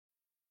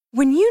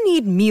When you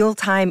need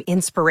mealtime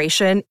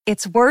inspiration,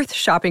 it's worth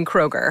shopping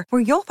Kroger,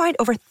 where you'll find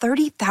over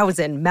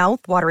 30,000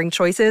 mouth-watering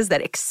choices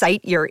that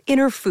excite your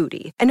inner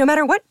foodie. And no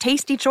matter what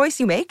tasty choice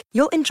you make,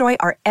 you'll enjoy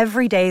our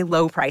everyday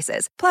low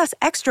prices, plus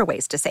extra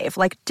ways to save,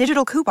 like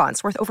digital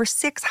coupons worth over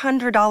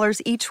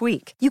 $600 each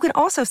week. You can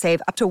also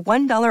save up to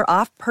 $1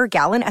 off per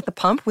gallon at the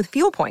pump with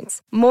fuel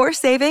points. More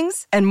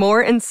savings and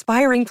more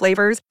inspiring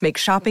flavors make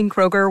shopping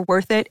Kroger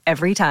worth it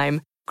every time.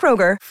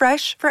 Kroger,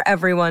 fresh for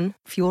everyone.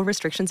 Fuel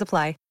restrictions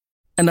apply.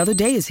 Another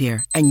day is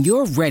here, and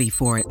you're ready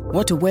for it.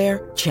 What to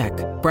wear? Check.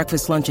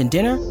 Breakfast, lunch, and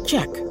dinner?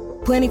 Check.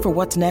 Planning for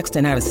what's next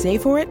and how to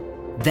save for it?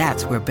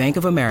 That's where Bank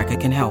of America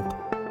can help.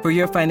 For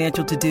your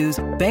financial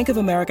to-dos, Bank of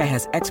America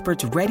has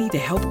experts ready to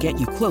help get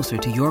you closer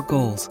to your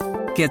goals.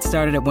 Get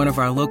started at one of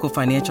our local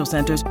financial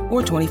centers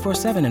or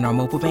 24/7 in our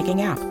mobile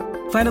banking app.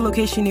 Find a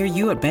location near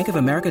you at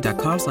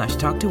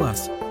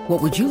bankofamerica.com/talktous.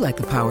 What would you like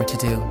the power to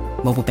do?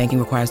 Mobile banking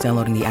requires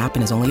downloading the app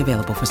and is only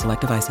available for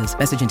select devices.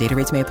 Message and data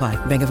rates may apply.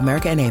 Bank of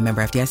America N.A.,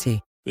 member FDIC.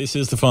 This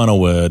is The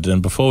Final Word,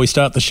 and before we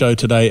start the show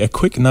today, a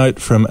quick note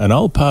from an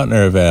old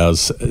partner of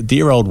ours,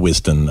 dear old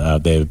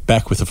Wisden. They're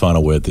back with The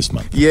Final Word this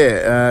month.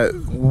 Yeah,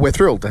 we're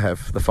thrilled to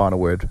have The Final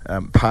Word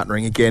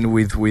partnering again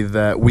with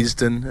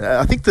Wisden.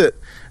 I think that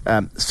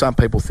some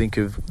people think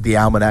of the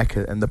Almanac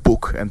and the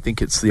book and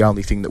think it's the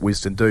only thing that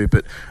Wisden do,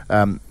 but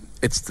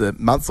it's the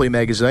monthly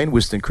magazine,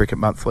 Wisden Cricket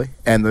Monthly,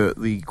 and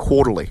the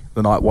quarterly,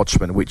 The Night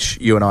Watchman, which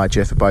you and I,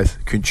 Jeff, have both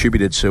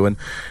contributed to. And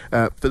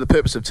for the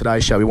purpose of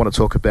today's show, we want to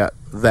talk about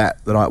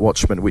that, The Night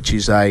Watchman, which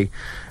is the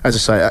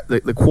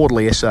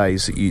quarterly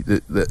essays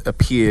that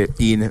appear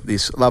in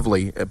this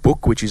lovely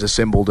book, which is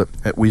assembled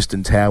at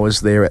Wisden Towers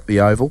there at the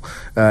Oval.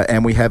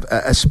 And we have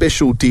a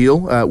special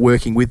deal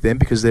working with them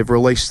because they've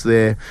released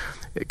their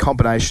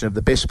combination of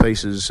the best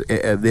pieces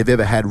they've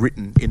ever had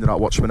written in The Night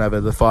Watchman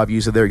over the 5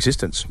 years of their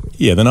existence.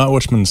 Yeah, The Night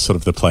Watchman's sort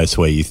of the place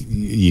where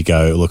you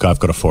go, look, I've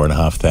got a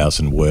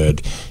 4,500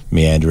 word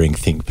meandering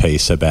think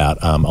piece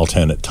about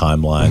alternate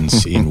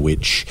timelines in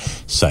which,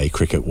 say,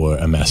 cricket were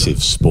a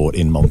massive sport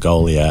in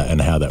Mongolia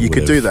and how that you would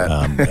could have do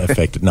that.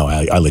 affected. No,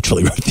 I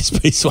literally wrote this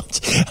piece once,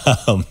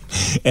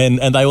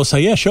 and they all say,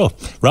 yeah, sure,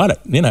 write it.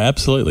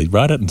 Absolutely,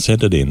 write it and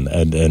send it in,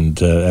 and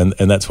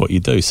that's what you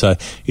do. So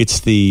it's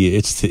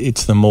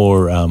the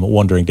more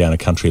wandering down a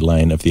country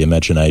lane of the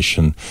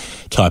imagination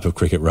type of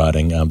cricket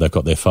writing. They've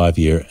got their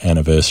 5-year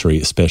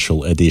anniversary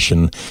special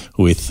edition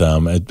with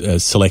a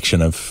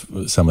selection of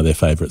some of their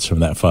favourites from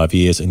that 5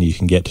 years, and you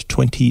can get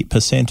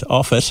 20%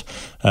 off it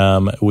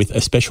with a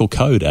special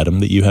code, Adam,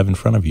 that you have in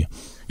front of you.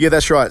 Yeah,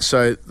 that's right.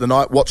 So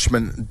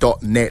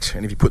thenightwatchman.net,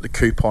 and if you put the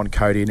coupon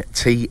code in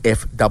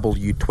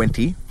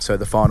TFW20, so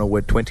the final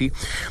word 20,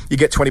 you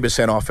get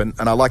 20% off. And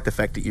I like the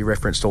fact that you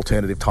referenced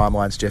alternative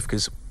timelines, Jeff,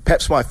 because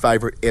perhaps my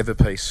favourite ever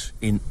piece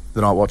in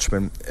The Night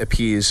Watchman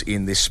appears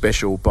in this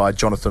special by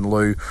Jonathan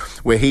Liew,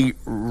 where he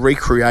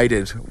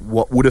recreated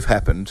what would have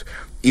happened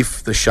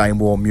if the Shane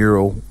Warne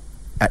mural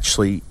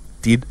actually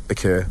did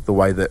occur the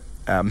way that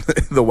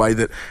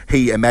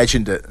he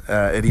imagined it.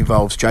 It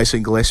involves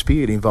Jason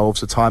Gillespie, it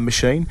involves a time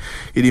machine,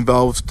 it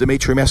involves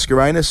Dimitri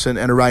Mascarenhas and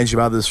a range of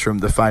others from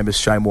the famous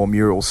Shane Warne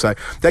mural. So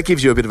that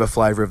gives you a bit of a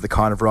flavour of the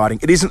kind of writing.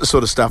 It isn't the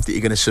sort of stuff that you're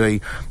going to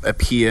see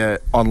appear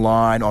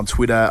online, on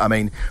Twitter. I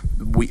mean,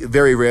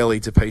 very rarely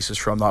do pieces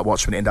from Night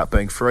Watchman end up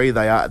being free.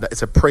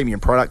 It's a premium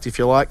product, if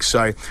you like.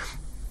 So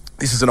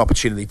this is an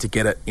opportunity to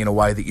get it in a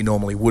way that you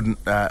normally wouldn't.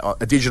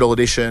 A digital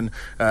edition,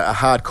 a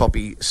hard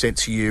copy sent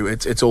to you.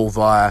 It's all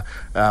via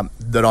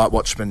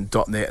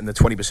thenightwatchman.net and the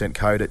 20%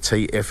 code at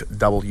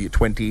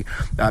TFW20.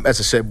 As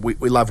I said, we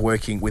love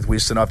working with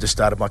Wisden. I've just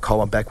started my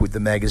column back with the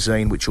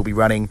magazine, which will be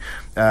running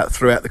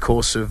throughout the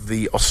course of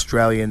the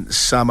Australian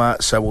summer.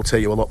 So we'll tell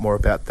you a lot more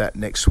about that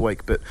next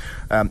week. But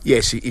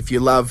yes, if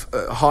you love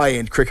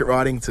high-end cricket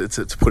writing, to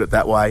put it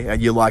that way,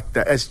 and you like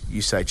that, as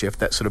you say, Jeff,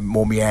 that sort of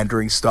more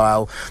meandering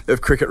style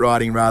of cricket writing,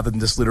 rather than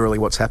just literally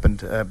what's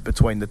happened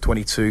between the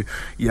 22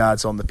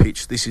 yards on the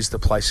pitch, this is the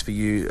place for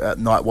you.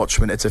 Night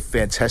Watchman, it's a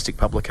fantastic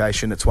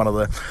publication. It's one of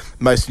the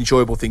most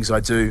enjoyable things I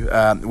do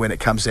when it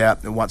comes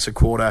out once a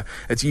quarter.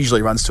 It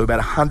usually runs to about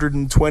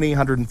 120,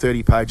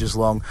 130 pages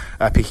long,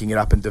 picking it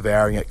up and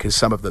devouring it, because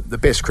some of the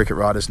best cricket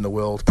writers in the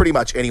world, pretty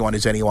much anyone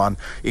who's anyone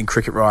in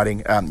cricket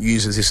writing,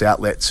 uses this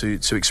outlet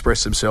to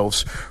express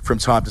themselves from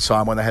time to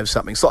time when they have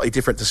something slightly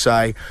different to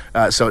say.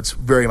 So it's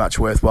very much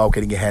worthwhile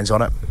getting your hands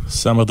on it.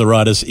 Some of the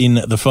writers in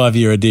the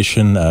 5-year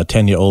edition,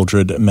 Tanya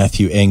Aldred,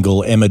 Matthew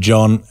Engel, Emma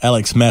John,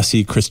 Alex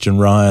Massey, Christian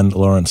Ryan,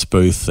 Lawrence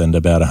Booth, and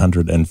about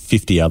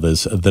 150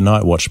 others.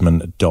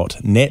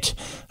 thenightwatchman.net,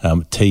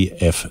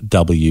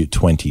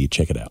 TFW20.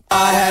 Check it out.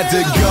 I had to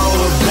go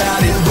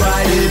about it,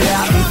 write it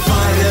out and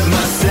find it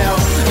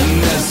myself.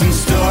 And there's some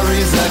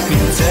stories I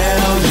can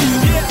tell you.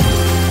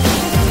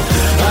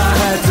 I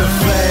had to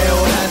fail,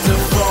 had to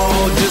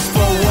fall just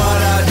for what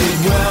I did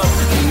well.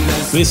 And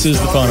there's This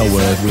is the final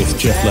word with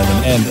Geoff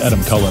Lemon and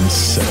Adam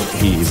Collins.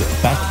 He is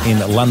back in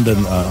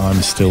London.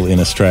 I'm still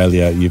in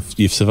Australia.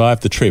 You've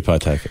survived the trip, I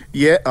take it.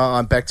 Yeah,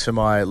 I'm back to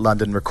my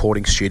London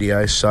recording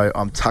studio, so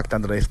I'm tucked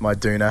underneath my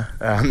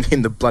doona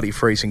in the bloody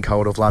freezing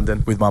cold of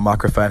London with my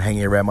microphone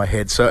hanging around my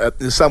head. So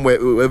somewhere,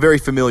 a very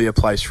familiar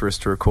place for us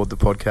to record the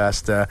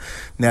podcast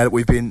now that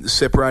we've been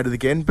separated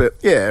again. But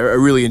yeah, a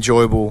really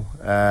enjoyable,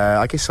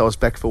 I guess I was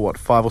back for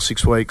 5 or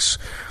 6 weeks.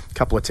 A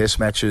couple of test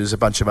matches, a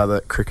bunch of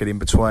other cricket in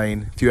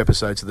between, a few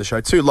episodes of the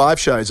show, 2 live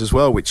shows as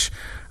well, which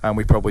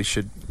we probably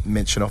should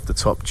mention off the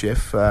top,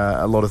 Geoff.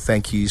 A lot of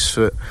thank yous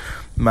for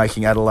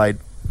making Adelaide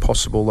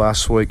possible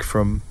last week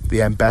from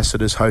the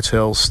Ambassadors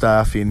Hotel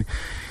staff in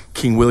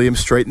King William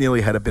Street.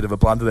 Nearly had a bit of a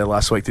blunder there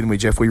last week, didn't we,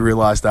 Geoff? We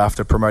realised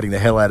after promoting the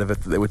hell out of it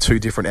that there were 2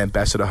 different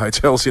Ambassador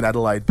hotels in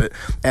Adelaide, but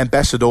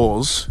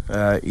Ambassadors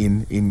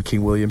in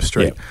King William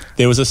Street. Yeah.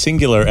 There was a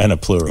singular and a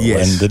plural,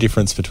 yes. And the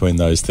difference between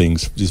those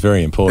things is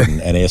very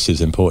important, and S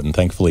is important.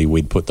 Thankfully,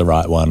 we'd put the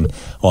right one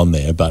on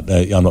there, but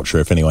I'm not sure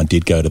if anyone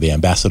did go to the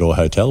Ambassador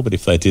Hotel, but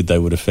if they did, they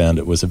would have found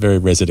it was a very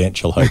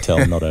residential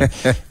hotel, not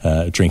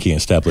a drinking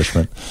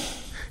establishment.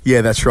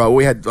 Yeah, that's right.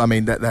 We had,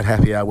 that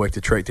happy hour worked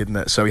a treat, didn't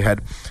it? So we had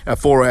a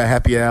 4-hour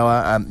happy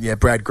hour.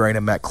 Brad Green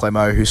and Matt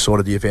Clemo, who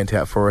sorted the event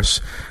out for us,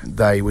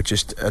 they were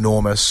just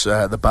enormous.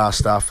 The bar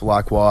staff,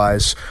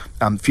 likewise.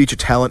 Future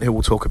talent, who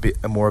we'll talk a bit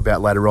more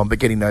about later on, but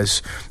getting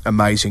those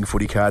amazing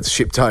footy cards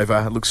shipped over.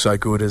 It looks so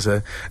good as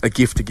a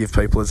gift to give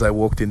people as they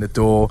walked in the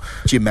door.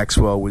 Jim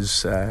Maxwell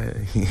was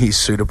his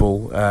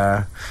suitable,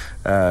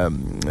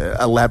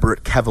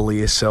 elaborate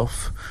cavalier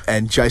self.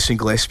 And Jason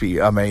Gillespie,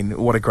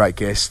 what a great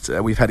guest.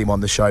 We've had him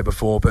on the show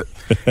before, but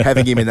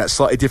having him in that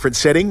slightly different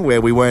setting where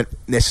we weren't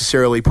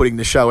necessarily putting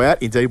the show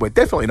out. Indeed, we're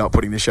definitely not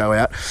putting the show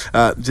out.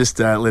 Just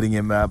letting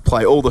him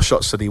play all the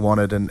shots that he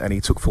wanted, and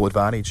he took full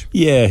advantage.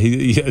 Yeah,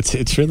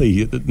 it's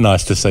really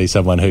nice to see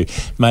someone who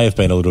may have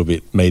been a little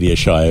bit media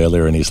shy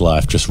earlier in his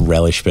life just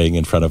relish being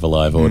in front of a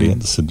live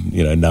audience and,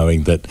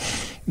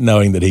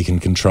 knowing that he can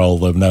control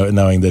them,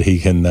 knowing that he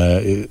can,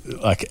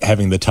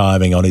 having the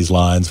timing on his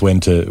lines, when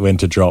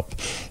to drop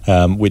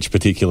which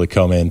particular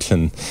comment,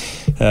 and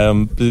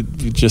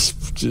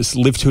just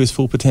live to his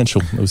full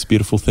potential. It was a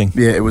beautiful thing.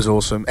 Yeah, it was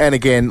awesome. And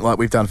again,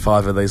 we've done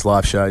 5 of these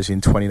live shows in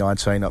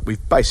 2019.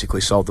 We've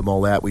basically sold them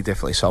all out. We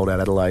definitely sold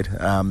out Adelaide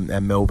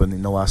and Melbourne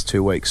in the last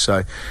 2 weeks.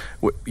 So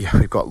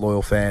we've got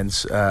loyal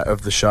fans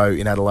of the show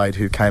in Adelaide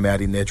who came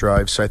out in their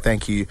droves. So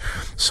thank you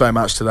so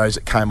much to those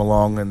that came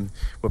along and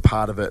were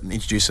part of it and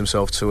introduced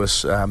themselves to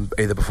us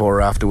either before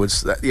or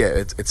afterwards.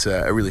 It's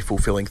a really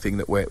fulfilling thing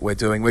that we're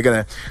doing. We're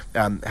going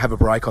to have a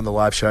break on the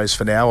live shows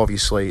for now.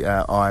 Obviously,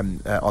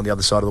 I'm on the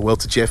other side of the world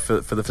to Geoff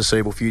for the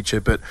foreseeable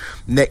future, but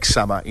next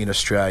summer in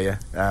Australia,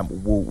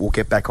 we'll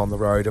get back on the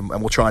road and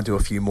we'll try and do a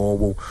few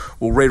more.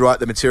 We'll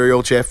rewrite the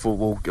material, Geoff.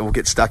 We'll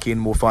get stuck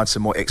in. We'll find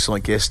some more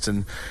excellent guests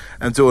and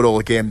do it all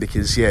again,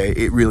 because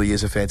it really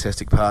is a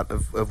fantastic part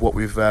of what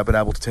we've been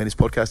able to turn this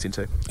podcast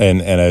into.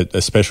 And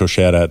a special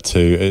shout out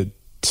to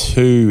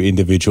 2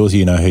 individuals,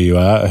 you know who you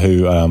are,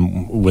 who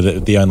were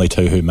the only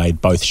 2 who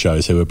made both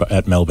shows, who were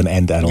at Melbourne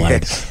and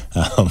Adelaide. Yes.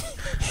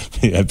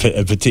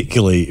 A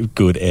particularly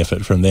good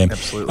effort from them.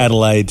 Absolutely.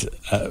 Adelaide,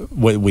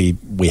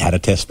 we had a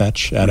test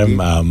match, Adam.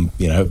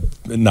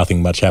 Mm-hmm.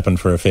 Nothing much happened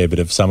for a fair bit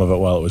of some of it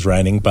while it was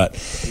raining, but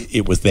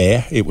it was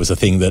there. It was a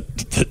thing that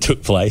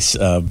took place.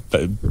 But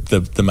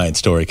the main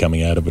story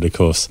coming out of it, of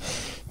course,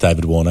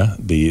 David Warner,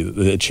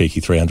 the cheeky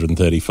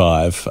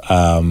 335,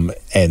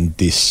 and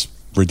this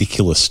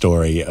ridiculous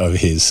story of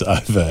his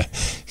over,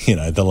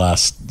 the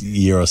last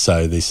year or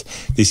so,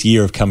 this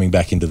year of coming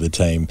back into the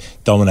team,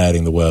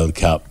 dominating the World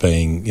Cup,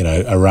 being,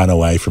 a run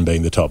away from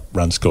being the top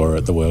run scorer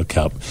at the World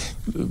Cup,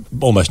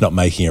 almost not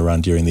making a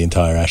run during the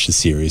entire Ashes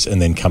series,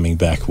 and then coming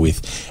back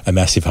with a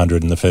massive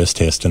 100 in the first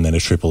test and then a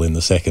triple in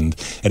the second.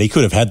 And he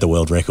could have had the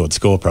world record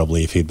score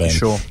probably if he'd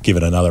been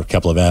given another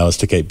couple of hours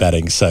to keep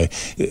batting. So,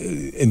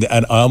 and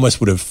I almost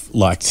would have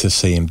liked to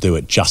see him do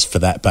it just for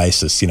that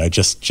basis,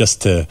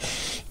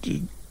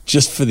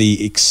 just for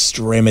the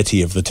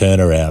extremity of the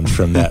turnaround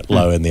from that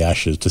low in the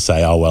Ashes to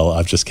say, oh, well,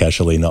 I've just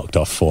casually knocked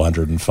off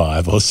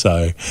 405 or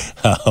so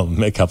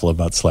a couple of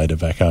months later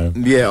back home.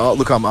 Yeah,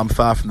 look, I'm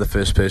far from the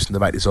first person to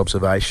make this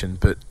observation,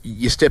 but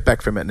you step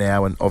back from it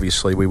now, and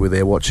obviously we were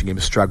there watching him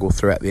struggle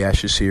throughout the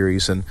Ashes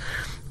series, and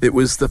it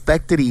was the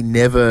fact that he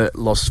never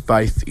lost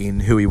faith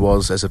in who he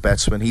was as a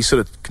batsman. He sort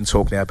of can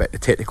talk now about the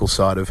technical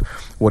side of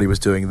what he was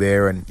doing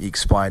there, and he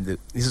explained that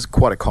this is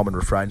quite a common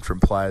refrain from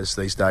players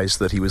these days,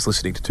 that he was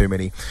listening to too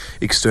many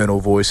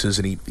external voices,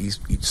 and he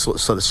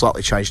sort of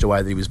slightly changed the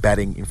way that he was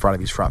batting in front of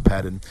his front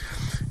pad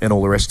and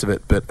all the rest of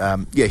it. But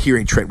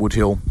hearing Trent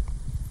Woodhill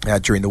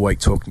during the week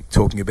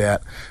talking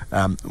about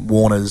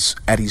Warner's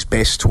at his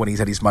best when he's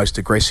at his most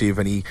aggressive,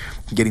 and he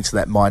can get into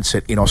that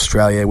mindset in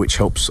Australia, which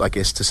helps, I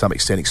guess, to some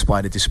extent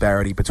explain the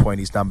disparity between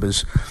his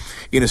numbers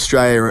in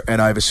Australia and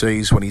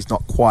overseas when he's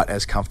not quite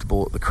as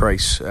comfortable at the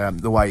crease.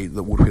 The way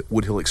that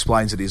Woodhill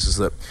explains it is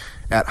that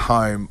at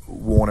home,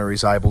 Warner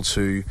is able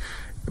to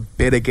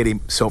better get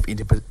himself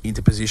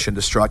into position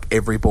to strike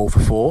every ball for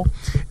 4,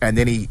 and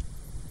then he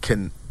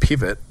can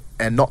pivot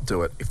and not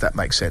do it, if that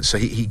makes sense. So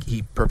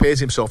he prepares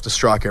himself to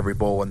strike every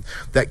ball, and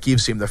that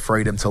gives him the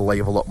freedom to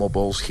leave a lot more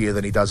balls here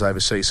than he does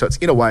overseas. So it's,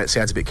 in a way, it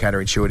sounds a bit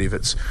counterintuitive.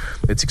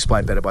 It's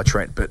explained better by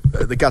Trent, but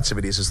the guts of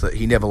it is that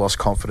he never lost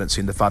confidence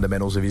in the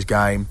fundamentals of his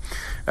game,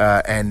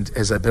 and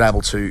has been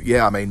able to,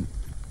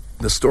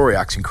 the story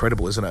arc's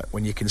incredible, isn't it?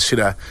 When you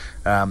consider,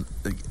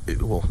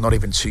 not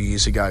even 2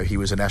 years ago, he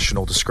was a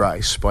national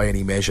disgrace by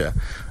any measure.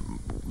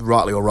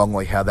 Rightly or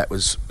wrongly, how that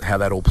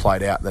all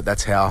played out,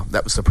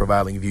 that was the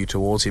prevailing view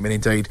towards him. And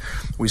indeed,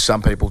 with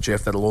some people,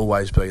 Jeff, that'll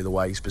always be the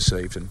way he's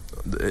perceived, and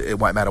it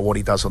won't matter what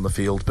he does on the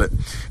field.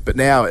 But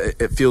now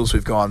it feels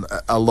we've gone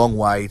a long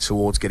way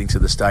towards getting to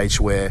the stage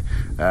where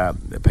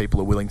people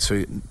are willing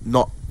to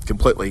not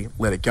completely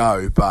let it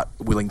go, but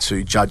willing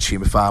to judge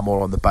him far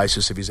more on the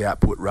basis of his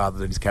output rather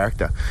than his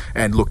character.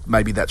 And look,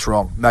 maybe that's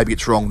wrong. Maybe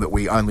it's wrong that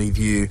we only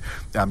view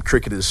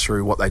cricketers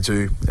through what they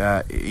do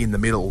in the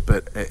middle,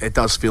 but it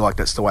does feel like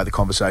that's the way the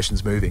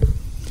conversation's moving.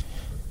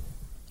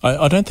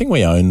 I don't think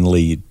we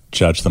only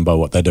judge them by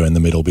what they do in the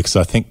middle, because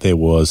I think there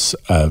was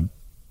a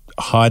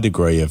high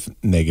degree of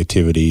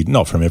negativity,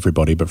 not from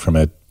everybody, but from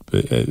a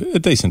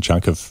decent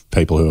chunk of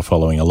people who are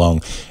following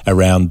along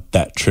around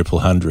that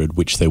 100,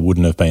 which there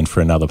wouldn't have been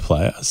for another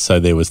player. So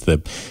there was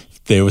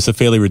a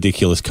fairly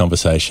ridiculous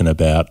conversation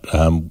about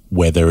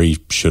whether he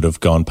should have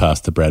gone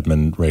past the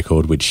Bradman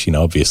record, which,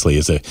 obviously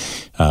is a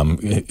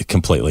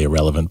completely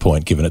irrelevant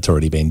point given it's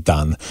already been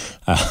done,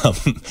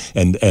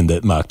 and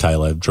that Mark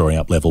Taylor drawing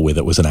up level with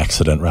it was an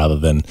accident rather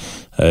than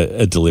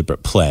a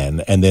deliberate plan.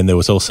 And then there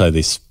was also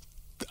this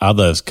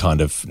other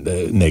kind of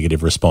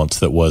negative response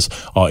that was,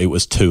 it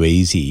was too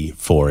easy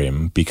for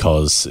him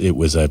because it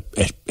was a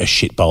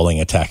shit bowling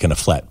attack and a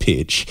flat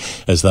pitch,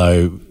 as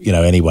though,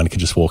 anyone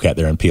could just walk out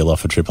there and peel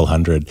off a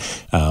 100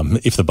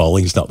 if the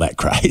bowling's not that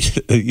great.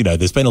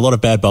 There's been a lot of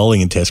bad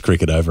bowling in Test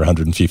cricket over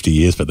 150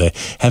 years, but there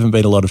haven't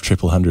been a lot of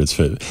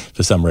 100s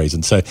for some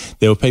reason. So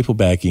there were people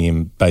backing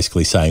him,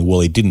 basically saying, well,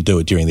 he didn't do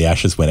it during the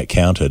Ashes when it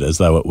counted, as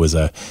though it was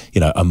a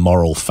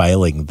moral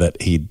failing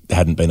that he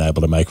hadn't been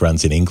able to make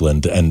runs in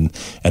England,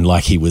 and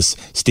like he was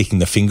sticking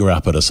the finger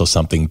up at us or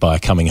something by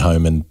coming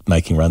home and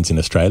making runs in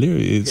Australia.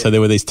 Yeah. So there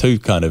were these two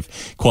kind of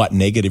quite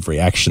negative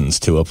reactions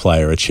to a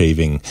player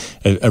achieving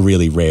a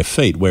really rare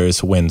feat,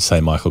 whereas when, say,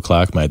 Michael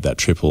Clarke made that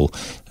triple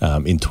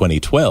in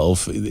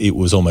 2012, it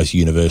was almost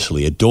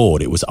universally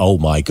adored. It was, oh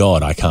my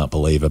God, I can't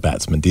believe a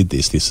batsman did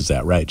this. This is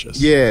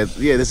outrageous. Yeah,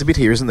 there's a bit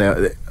here, isn't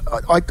there?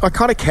 I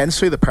kind of can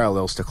see the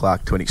parallels to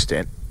Clarke to an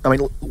extent. I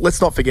mean,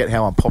 let's not forget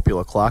how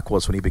unpopular Clarke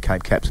was when he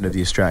became captain of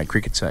the Australian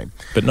cricket team.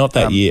 But not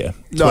that year.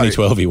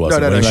 2012 he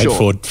wasn't. When he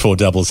made four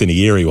doubles in a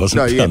year, he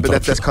wasn't unpopular.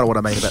 But that's kind of what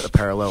I mean about the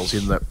parallels,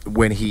 in that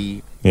when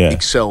he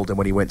excelled and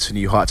when he went to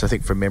new heights, I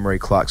think from memory,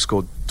 Clarke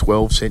scored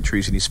 12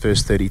 centuries in his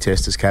first 30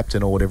 tests as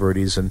captain or whatever it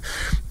is. And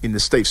in the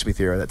Steve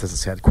Smith era, that doesn't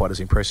sound quite as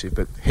impressive,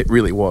 but it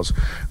really was.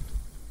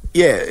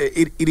 Yeah,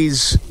 it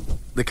is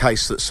the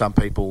case that some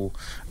people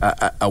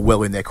are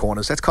well in their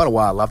corners. That's kind of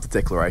why I love the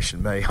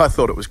declaration. I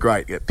thought it was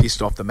great. It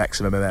pissed off the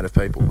maximum amount of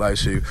people.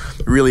 Those who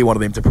really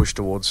wanted him to push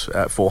towards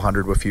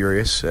 400 were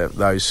furious.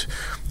 Those,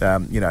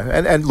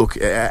 and look,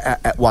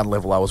 at one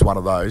level I was one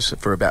of those.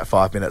 For about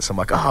 5 minutes I'm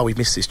like, we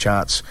missed this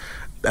chance.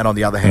 And on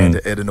the other hand,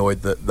 it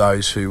annoyed that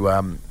those who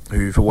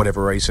for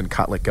whatever reason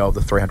can't let go of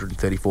the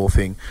 334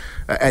 thing.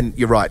 And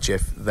you're right,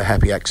 Jeff, the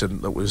happy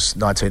accident that was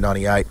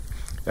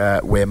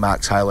 1998, where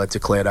Mark Taylor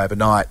declared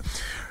overnight.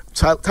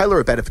 Taylor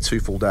had batted for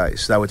 2 full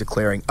days. They were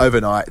declaring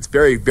overnight. It's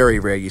very, very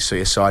rare you see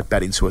a side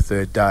bat into a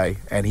third day,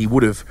 and he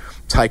would have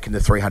taken the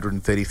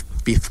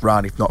 335th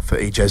run if not for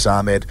Ijaz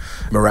Ahmed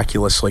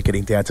miraculously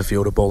getting down to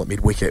field a ball at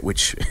mid-wicket,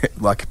 which,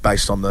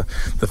 based on the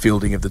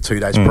fielding of the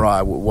 2 days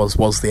prior,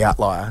 was the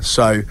outlier.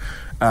 So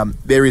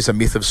there is a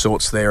myth of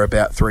sorts there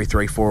about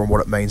 334 and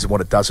what it means and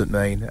what it doesn't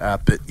mean.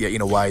 But yeah,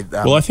 in a way...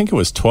 well, I think it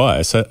was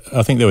twice.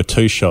 I think there were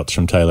 2 shots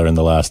from Taylor in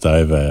the last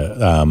over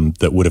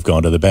that would have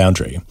gone to the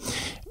boundary.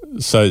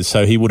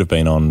 So he would have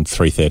been on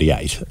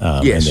 338,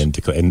 yes.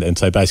 and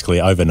so basically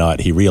overnight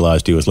he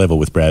realised he was level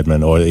with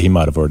Bradman, or he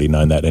might have already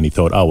known that, and he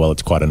thought,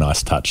 it's quite a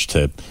nice touch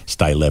to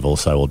stay level,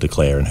 so we'll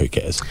declare, and who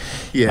cares?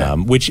 Yeah.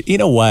 Which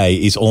in a way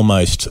is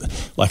almost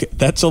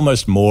that's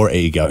almost more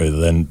ego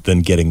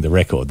than getting the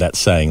record. That's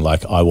saying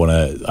I want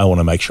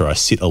to make sure I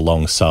sit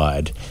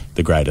alongside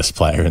the greatest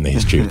player in the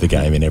history of the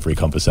game in every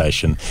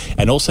conversation,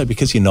 and also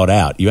because you're not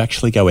out, you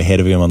actually go ahead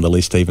of him on the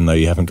list even though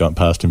you haven't gone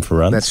past him for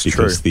runs. That's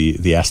because true.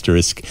 The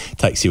asterisk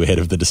takes you ahead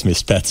of the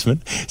dismissed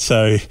batsman.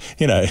 So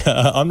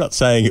I'm not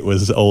saying it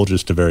was all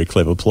just a very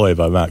clever ploy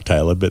by Mark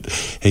Taylor, but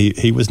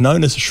he was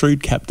known as a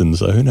shrewd captain,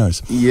 so who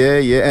knows? Yeah,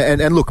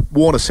 and look,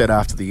 Warner said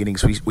after the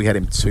innings, we had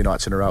him 2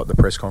 nights in a row at the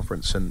press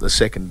conference, and the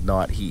second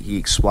night he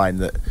explained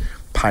that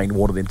Payne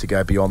wanted him to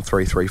go beyond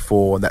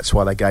 334, and that's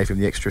why they gave him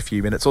the extra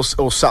few minutes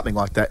or something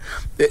like that.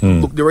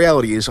 Look, the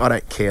reality is I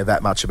don't care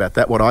that much about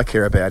that. What I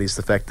care about is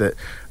the fact that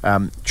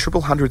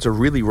 100s are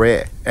really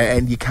rare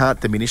and you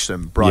can't diminish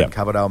them. Brian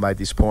Coverdale made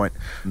this point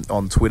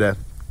on Twitter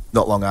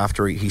not long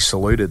after he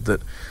saluted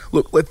that,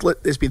 look,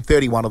 there's been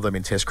 31 of them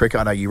in Test cricket.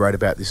 I know you wrote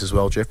about this as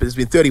well, Jeff, but there's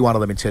been 31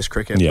 of them in Test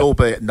cricket,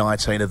 albeit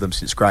 19 of them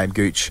since Graham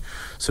Gooch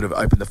sort of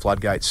opened the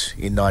floodgates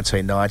in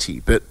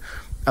 1990. But,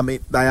 I mean,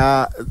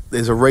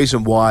 there's a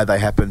reason why they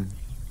happen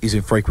as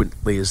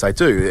infrequently as they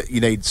do. You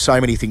need so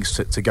many things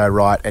to go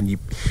right, and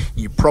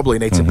you probably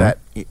need to bat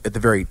at the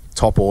very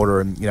top order,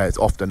 and, you know, it's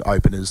often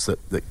openers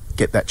that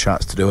get that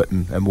chance to do it,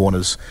 and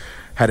Warner's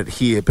had it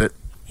here. But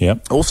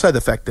also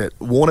the fact that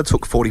Warner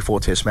took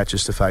 44 Test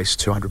matches to face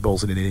 200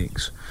 balls in an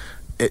innings.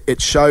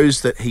 It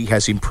shows that he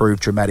has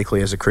improved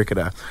dramatically as a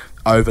cricketer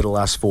over the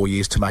last 4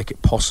 years to make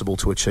it possible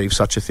to achieve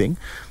such a thing.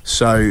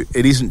 So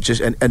it isn't just...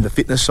 And the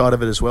fitness side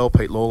of it as well.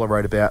 Pete Lawler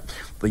wrote about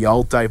the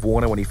old Dave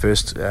Warner when he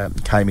first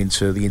came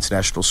into the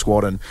international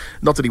squad, and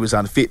not that he was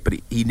unfit, but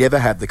he never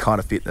had the kind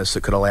of fitness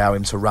that could allow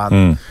him to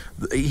run.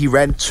 He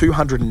ran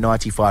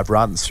 295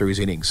 runs through his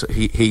innings.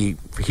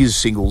 His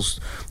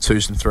singles,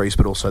 twos and threes,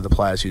 but also the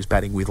players he was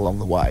batting with along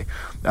the way.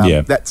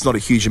 That's not a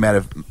huge amount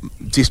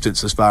of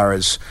distance as far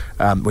as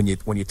when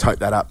you tote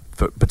that up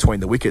between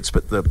the wickets,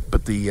 but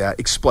the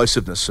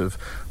explosiveness of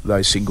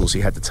those singles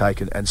he had to take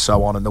and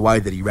so on, and the way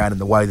that he ran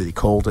and the way that he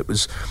called,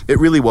 it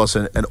really was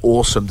an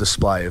awesome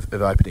display of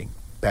opening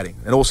batting,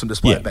 an awesome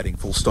display of batting,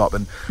 full stop,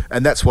 and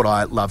that's what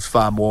I loved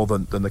far more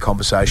than the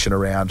conversation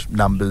around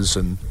numbers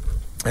and.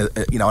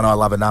 You know, and I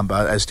love a number,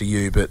 as do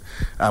you, but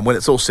when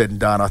it's all said and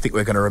done, I think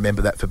we're going to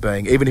remember that for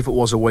being, even if it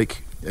was a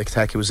weak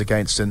attack he was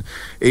against, and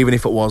even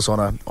if it was on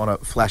a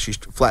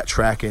flat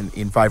track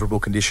in favourable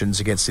conditions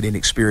against an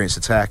inexperienced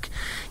attack,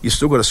 you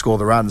still got to score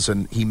the runs,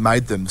 and he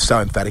made them so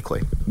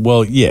emphatically.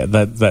 Well, yeah,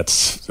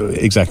 that's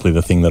exactly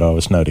the thing that I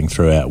was noting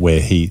throughout,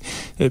 where he,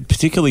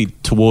 particularly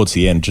towards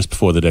the end, just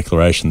before the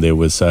declaration, there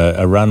was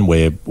a run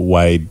where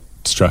Wade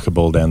struck a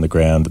ball down the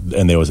ground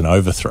and there was an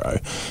overthrow,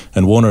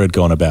 and Warner had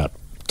gone about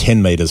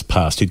 10 metres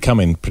past. He'd come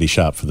in pretty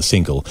sharp for the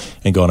single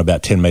and gone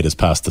about 10 metres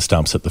past the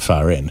stumps at the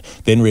far end,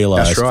 then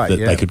realised that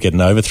they could get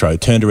an overthrow,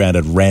 turned around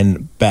and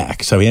ran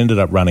back. So he ended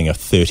up running a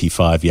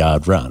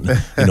 35-yard run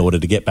in order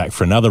to get back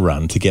for another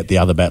run to get the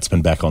other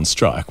batsman back on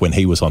strike when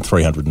he was on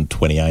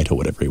 328 or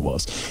whatever he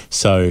was.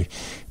 So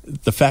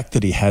the fact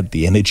that he had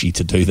the energy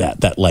to do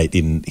that late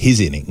in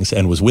his innings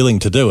and was willing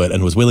to do it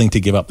and was willing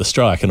to give up the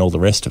strike and all the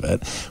rest of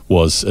it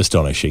was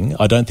astonishing.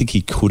 I don't think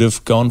he could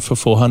have gone for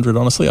 400,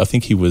 honestly. I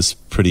think he was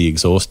pretty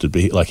exhausted,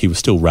 but he was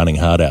still running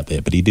hard out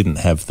there, but he didn't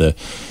have the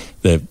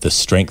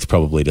strength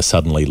probably to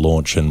suddenly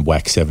launch and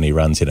whack 70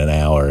 runs in an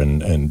hour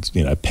and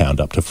you know, pound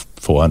up to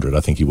 400. I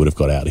think he would have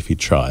got out if he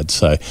tried.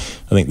 So I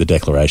think the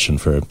declaration,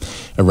 for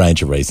a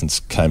range of reasons,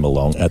 came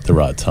along at the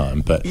right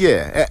time. But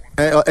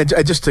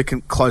and just to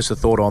close the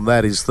thought on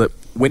that is that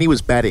when he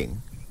was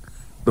batting,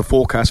 the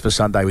forecast for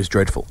Sunday was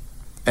dreadful.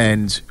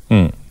 And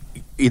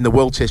in the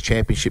World Test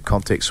Championship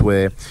context,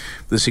 where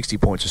the 60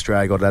 points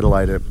Australia got at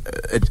Adelaide,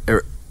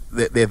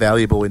 they're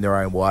valuable in their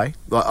own way.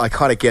 I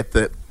kind of get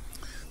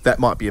that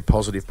might be a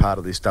positive part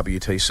of this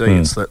WTC.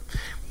 It's that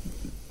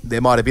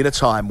there might have been a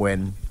time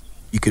when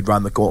you could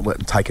run the gauntlet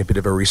and take a bit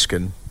of a risk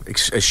and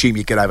assume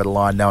you get over the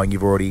line knowing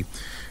you've already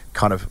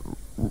kind of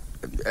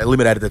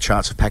eliminated the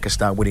chance of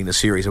Pakistan winning the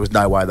series. There was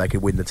no way they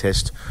could win the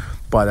test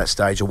by that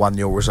stage. A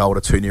 1-0 result,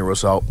 a 2-0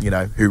 result, you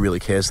know, who really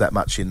cares that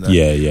much in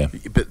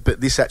the... But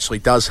this actually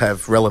does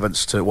have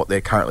relevance to what they're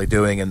currently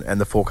doing,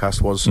 and the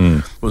forecast was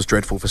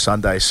dreadful for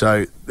Sunday.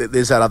 So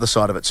there's that other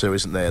side of it too,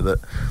 isn't there?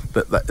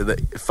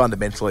 That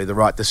fundamentally the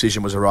right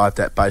decision was arrived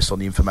at based on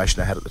the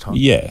information I had at the time.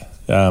 Yeah,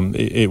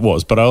 it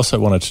was. But I also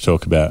wanted to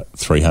talk about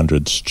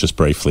 300s just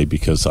briefly,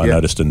 because I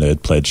noticed a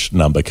Nerd Pledge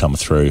number come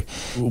through,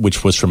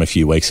 which was from a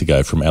few weeks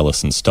ago from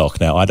Alison Stock.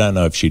 Now, I don't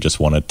know if she just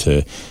wanted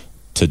to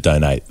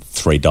donate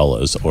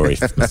 $3 or if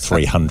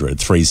 300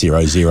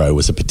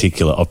 was of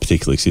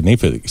particular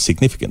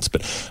significance,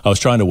 but I was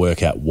trying to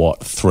work out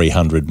what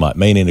 300 might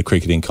mean in a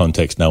cricketing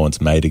context. No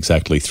one's made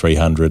exactly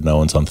 300. No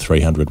one's on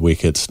 300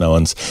 wickets. No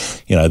one's,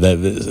 you know,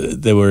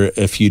 there were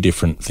a few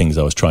different things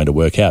I was trying to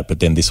work out, but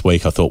then this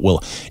week I thought,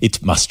 well,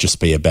 it must just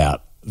be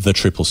about the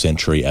triple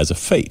century as a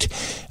feat.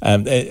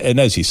 And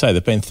as you say, there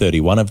have been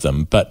 31 of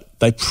them, but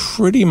they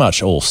pretty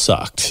much all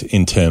sucked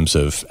in terms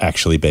of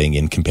actually being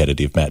in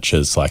competitive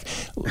matches. Like,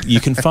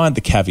 you can find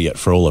the caveat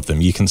for all of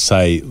them. You can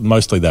say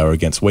mostly they were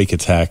against weak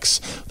attacks,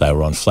 they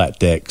were on flat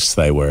decks,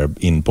 they were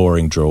in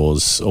boring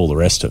draws, all the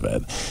rest of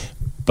it.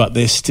 But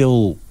they're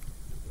still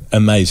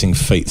amazing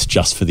feats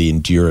just for the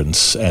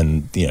endurance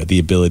and, you know, the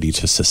ability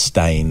to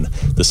sustain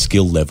the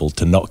skill level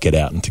to not get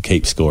out and to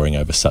keep scoring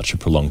over such a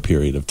prolonged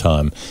period of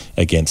time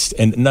against,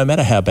 and no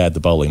matter how bad the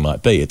bowling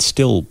might be, it's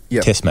still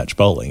test match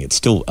bowling. It's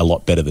still a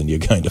lot better than you're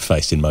going to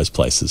face in most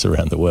places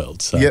around the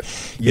world. So,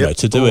 you know,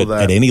 to do it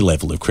at any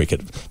level of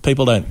cricket,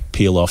 people don't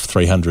peel off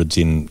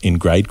 300s in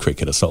grade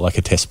cricket. It's not like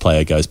a test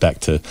player goes back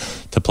to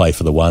play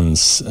for the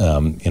ones,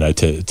 you know,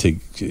 to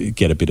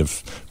get a bit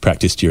of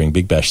practice during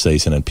Big Bash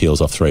season and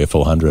peels off 300 or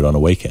 400 on a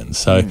weekend.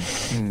 So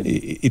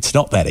it's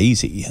not that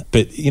easy.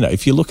 But, you know,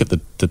 if you look at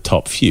the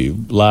top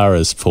few,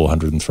 Lara's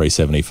 400 and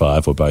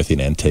 375 were both in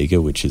Antigua,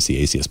 which is the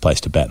easiest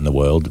place to bat in the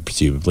world,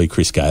 presumably.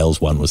 Chris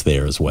Gale's one was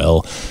there as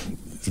well.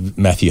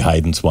 Matthew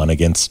Hayden's one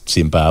against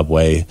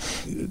Zimbabwe.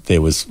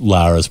 There was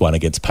Lara's one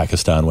against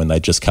Pakistan when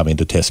they'd just come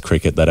into Test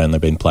cricket. They'd only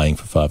been playing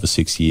for 5 or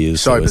 6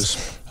 years.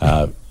 Sobers.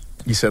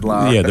 You said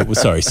Lara. Yeah,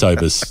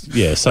 Sobers.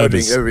 Yeah,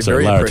 Sobers. So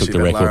Lara took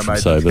the record from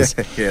Sobers.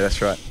 Yeah, that's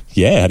right.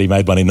 Yeah, had he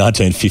made one in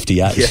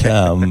 1958.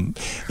 Yeah.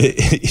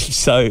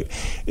 So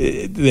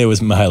there was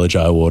Mahela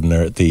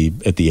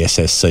Jayawardene at the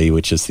SSC,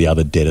 which is the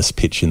other deadest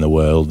pitch in the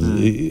world.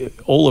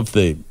 All of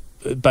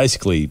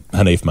basically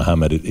Hanif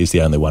Mohammed is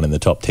the only one in the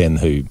top 10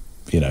 who,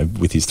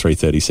 with his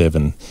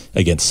 337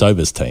 against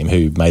Sobers' team,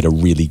 who made a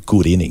really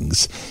good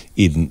innings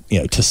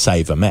to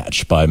save a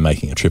match by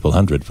making a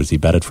 100 because he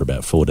batted for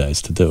about 4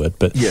 days to do it.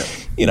 But,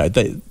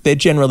 they're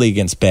generally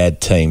against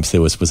bad teams.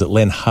 There was it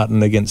Len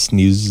Hutton against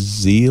New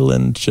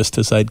Zealand just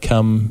as they'd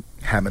come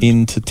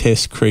into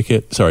Test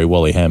cricket? Sorry,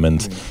 Wally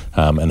Hammond,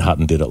 and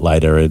Hutton did it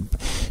later at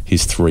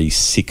his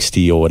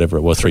 360 or whatever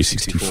it was,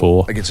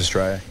 364. Against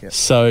Australia, yeah.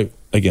 So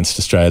against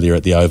Australia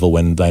at the Oval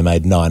when they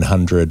made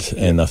 900,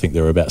 and I think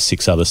there were about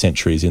 6 other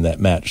centuries in that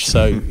match.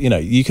 So,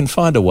 you can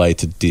find a way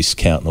to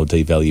discount or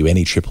devalue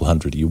any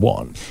 100 you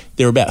want.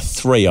 There were about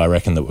 3, I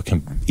reckon, that were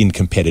in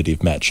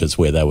competitive matches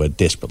where they were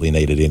desperately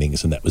needed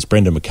innings, and that was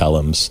Brendan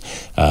McCullum's,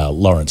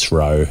 Lawrence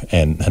Rowe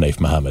and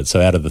Hanif Mohammed.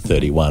 So out of the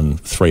 31,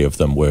 3 of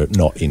them were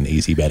not in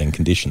easy batting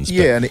conditions.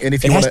 Yeah, and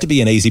if it has to be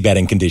in easy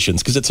batting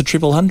conditions because it's a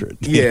 100.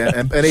 Yeah,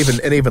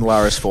 and even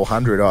Lara's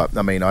 400,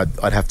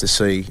 I'd have to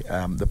see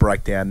the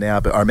breakdown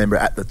now, but I remember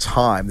at the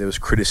time there was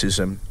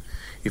criticism,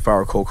 if I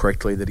recall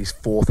correctly, that his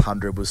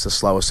 400 was the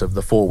slowest of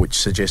the 4, which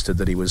suggested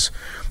that he was,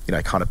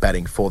 kind of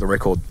batting for the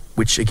record,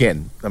 which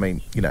again, was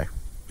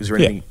there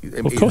anything... Yeah,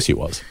 of course he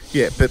was.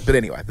 Yeah, but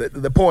anyway,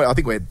 the point, I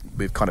think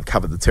we've kind of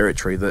covered the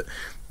territory that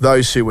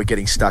those who were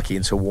getting stuck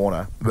into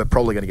Warner were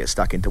probably going to get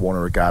stuck into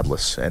Warner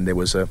regardless, and there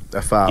was a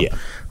far... Yeah.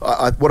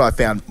 What I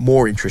found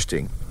more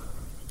interesting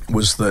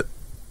was that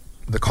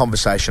the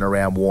conversation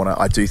around Warner,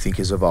 I do think,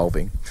 is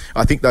evolving.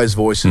 I think those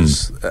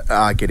voices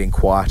are getting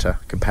quieter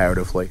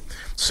comparatively,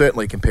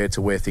 certainly compared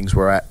to where things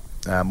were at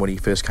when he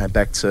first came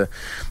back to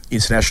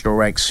international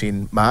ranks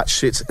in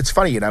March. It's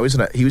funny,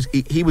 isn't it?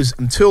 He was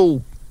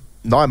until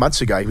 9 months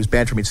ago, he was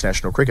banned from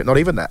international cricket. Not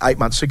even that, 8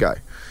 months ago.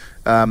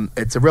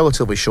 It's a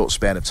relatively short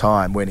span of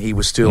time when he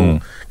was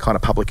still kind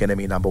of public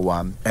enemy number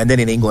 1, and then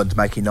in England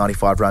making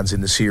 95 runs in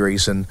the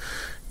series and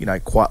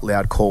quite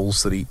loud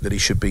calls that he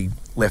should be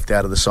left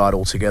out of the side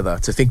altogether.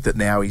 To think that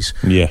now he's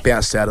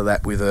bounced out of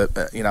that with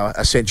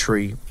a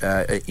century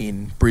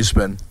in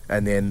Brisbane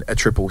and then a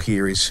triple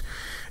here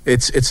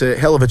it's a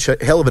hell of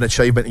an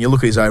achievement. And you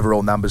look at his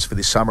overall numbers for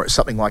this summer, it's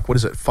something like,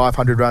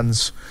 500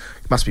 runs?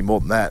 It must be more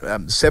than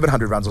that.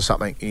 700 runs or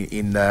something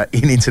in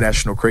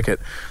international cricket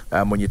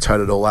when you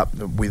total it all up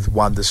with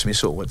 1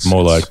 dismissal. It's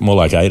more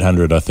like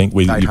 800, I think.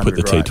 You put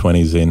the right.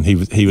 T20s in.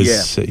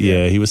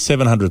 He was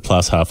 700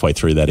 plus halfway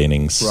through that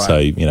innings.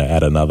 Right. So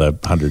add another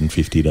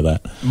 150 to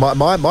that.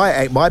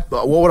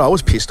 What I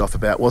was pissed off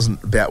about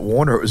wasn't about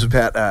Warner. It was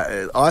about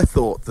I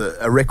thought that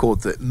a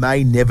record that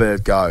may never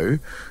go.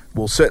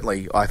 Well,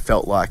 certainly I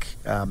felt like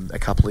a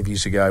couple of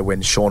years ago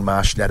when Shaun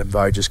Marsh and Adam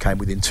Vogt just came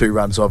within 2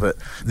 runs of it.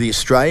 The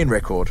Australian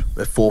record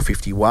at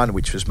 451,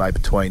 which was made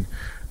between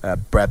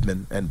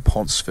Bradman and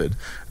Ponsford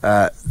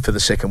for the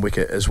second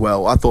wicket as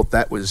well. I thought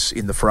that was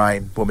in the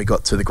frame when we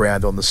got to the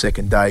ground on the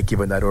second day,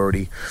 given they'd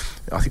already,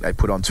 I think they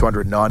put on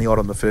 290 odd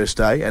on the first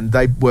day, and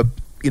they were,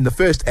 in the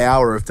first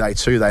hour of day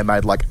 2, they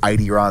made like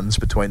 80 runs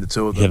between the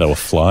two of them. Yeah, they were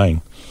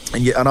flying.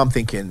 And I'm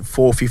thinking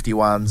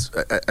 451's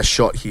a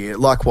shot here.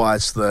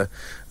 Likewise, the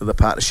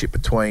partnership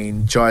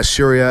between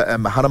Jayasuriya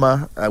and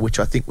Mahanama, which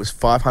I think was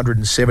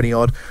 570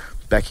 odd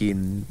back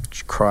in,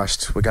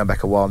 Christ, we're going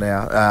back a while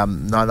now,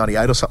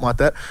 998 or something like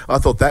that. I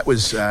thought that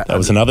was... that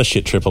was another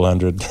shit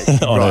 100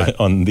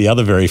 on the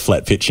other very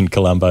flat pitch in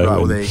Colombo. Right,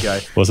 well, there you go.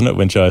 Wasn't it,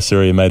 when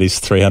Jayasuriya made his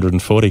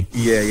 340?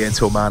 Yeah,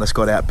 until Marnus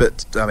got out.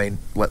 But,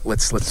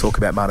 let's talk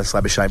about Marnus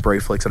Labuschagne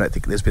briefly, because I don't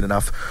think there's been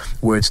enough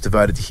words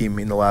devoted to him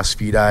in the last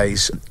few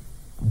days.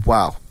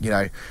 Wow,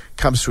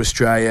 comes to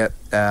Australia,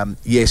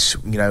 yes,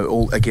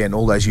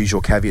 all those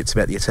usual caveats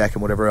about the attack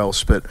and whatever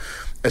else, but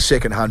a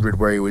second 100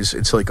 where he was,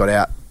 until he got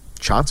out,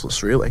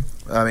 chanceless, really.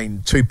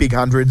 2 big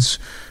 100s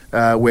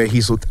where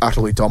he's looked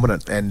utterly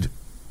dominant, and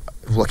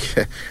look,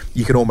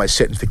 you can almost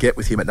set and forget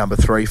with him at number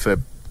 3 for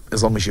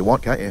as long as you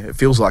want, can't you? It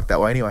feels like that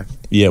way anyway.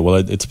 Yeah,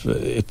 well, it's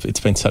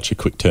been such a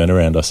quick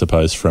turnaround, I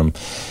suppose, from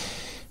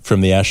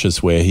the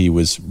Ashes, where he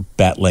was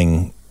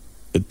battling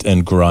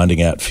and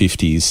grinding out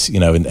 50s,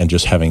 and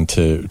just having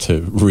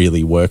to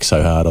really work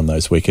so hard on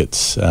those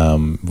wickets,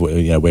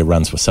 where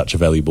runs were such a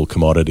valuable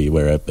commodity,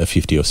 where a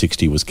 50 or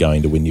 60 was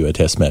going to win you a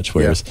test match,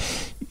 whereas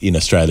in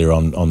Australia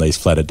on these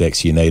flatter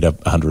decks you need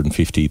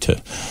 150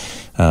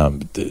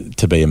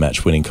 to be a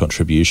match-winning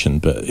contribution.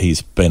 But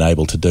he's been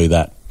able to do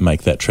that,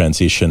 make that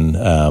transition.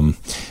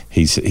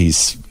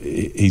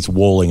 He's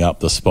walling up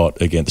the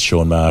spot against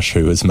Shaun Marsh,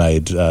 who has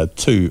made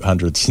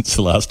 200 since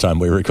the last time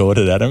we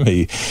recorded, Adam.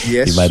 He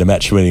made a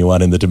match-winning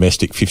one in the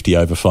domestic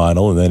 50-over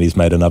final, and then he's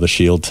made another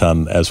Shield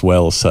ton as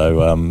well.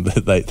 So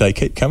they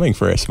keep coming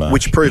for S. Marsh.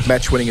 Which proved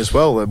match-winning as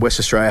well. West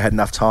Australia had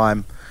enough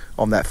time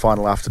on that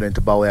final afternoon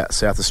to bowl out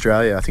South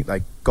Australia. I think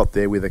they got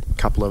there with a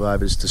couple of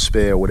overs to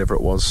spare or whatever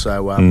it was.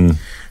 So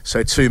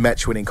so 2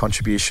 match-winning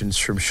contributions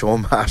from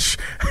Shaun Marsh.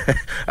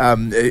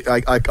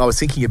 I was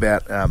thinking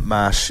about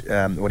Marsh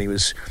when he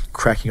was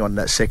cracking on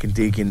that second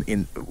dig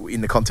in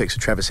the context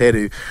of Travis Head,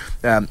 who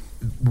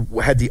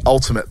had the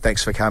ultimate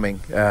thanks for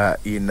coming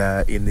in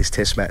this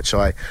Test match.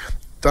 I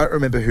don't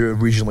remember who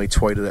originally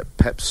tweeted it,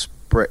 perhaps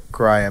Brett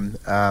Graham.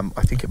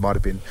 I think it might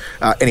have been.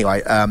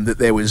 Anyway, that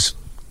there was...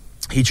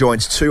 He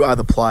joins 2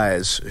 other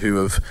players who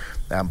have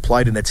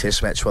played in a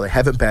Test match where they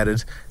haven't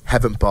batted,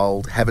 haven't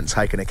bowled, haven't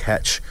taken a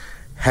catch,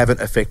 haven't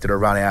affected a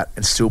run out,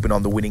 and still been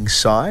on the winning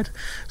side.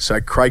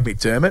 So Craig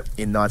McDermott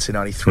in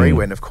 1993,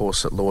 when of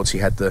course at Lords he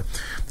had the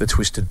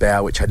twisted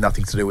bow, which had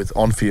nothing to do with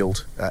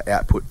on-field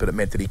output, but it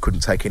meant that he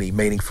couldn't take any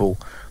meaningful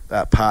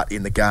part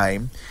in the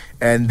game.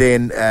 And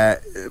then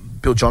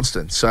Bill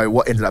Johnston. So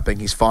what ended up being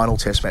his final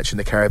Test match in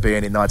the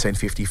Caribbean in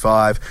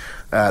 1955,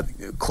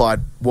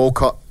 Clyde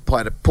Walcott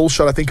played a pull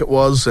shot, I think it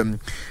was, and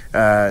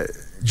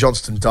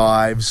Johnston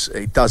dives,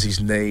 he does his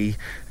knee,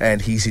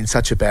 and he's in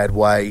such a bad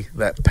way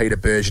that Peter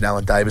Burge and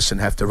Alan Davison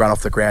have to run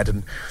off the ground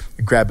and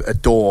grab a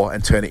door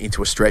and turn it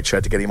into a stretcher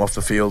to get him off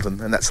the field,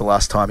 and that's the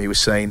last time he was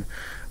seen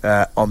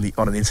on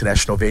an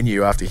international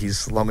venue after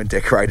his long and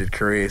decorated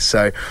career.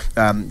 So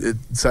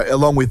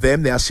along with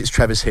them now sits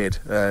Travis Head.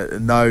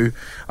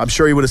 I'm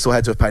sure he would have still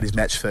had to have paid his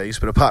match fees,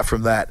 but apart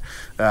from that,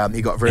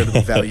 he got very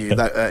little value.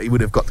 He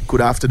would have got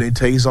good afternoon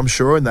teas, I'm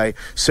sure, and they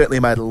certainly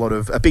made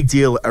a big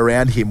deal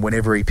around him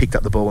whenever he picked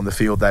up the ball in the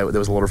field. There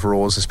was a lot of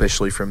roars,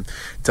 especially from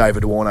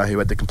David Warner, who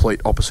had the complete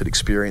opposite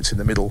experience in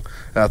the middle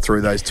through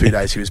those 2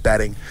 days he was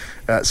batting.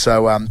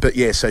 So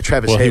Travis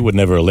Head... Well, he would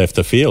never have left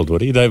the field,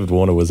 would he? David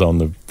Warner was on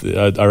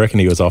the... I reckon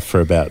he was off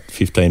for about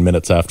 15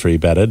 minutes after he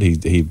batted.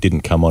 He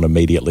didn't come on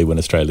immediately when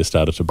Australia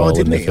started to bowl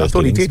in their first innings. I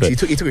thought he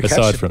did. He took a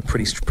catch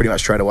pretty much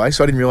straight away,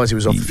 so I didn't realise he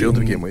was off the field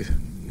to begin with.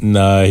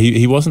 No,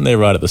 he wasn't there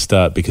right at the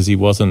start because he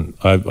wasn't...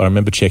 I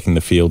remember checking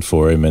the field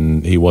for him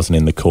and he wasn't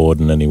in the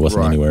cordon and he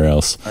wasn't anywhere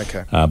else.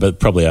 Okay. But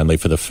probably only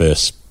for the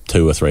first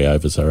 2 or 3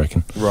 overs, I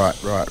reckon. Right.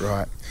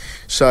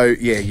 So,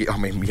 I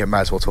mean, we may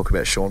as well talk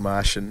about Shaun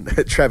Marsh and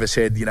Travis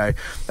Head.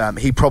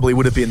 He probably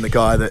would have been the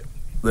guy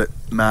that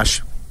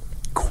Marsh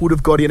could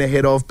have got in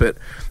ahead of, but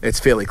it's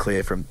fairly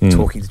clear from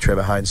talking to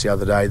Trevor Hones the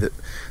other day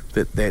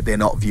that they're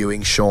not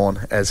viewing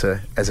Shaun as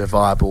a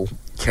viable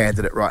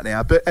candidate right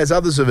now. But as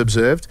others have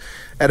observed,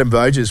 Adam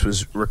Voges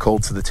was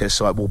recalled to the Test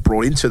side,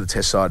 brought into the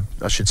Test side,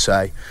 I should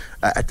say,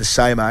 at the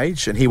same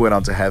age, and he went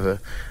on to have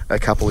a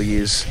couple of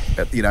years,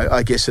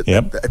 I guess at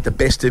the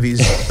best of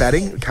his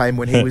batting came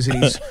when he was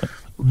in his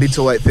mid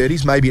to late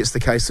 30s. Maybe it's the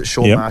case that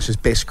Shaun Marsh's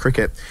best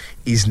cricket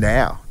is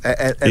now.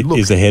 And look,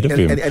 is ahead of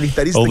him. And if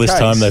that is all the this case,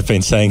 time they've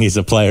been saying he's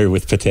a player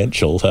with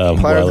potential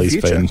while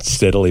he's been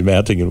steadily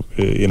mounting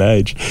in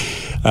age.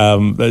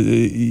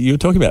 You were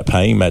talking about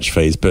paying match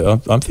fees,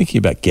 but I'm thinking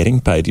about getting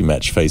paid your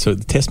match fee. So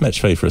the Test match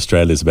fee for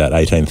Australia is about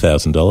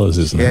 $18,000,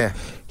 isn't it? Yeah.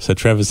 So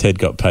Travis Head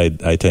got paid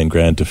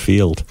 $18,000 to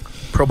field.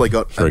 Probably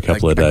got for a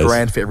couple of days.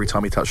 $1,000 for every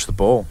time he touched the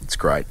ball. It's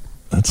great.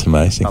 That's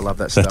amazing. I love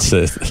that stuff.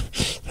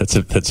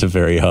 That's a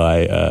very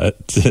high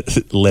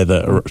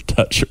leather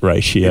touch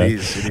ratio. It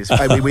is.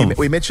 Hey,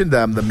 we mentioned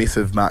the myth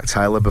of Mark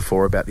Taylor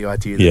before about the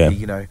idea that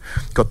he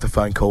got the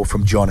phone call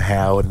from John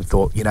Howard and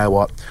thought, you know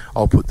what,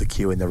 I'll put the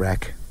cue in the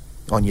rack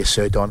on you,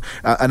 Sir Don.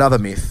 Another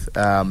myth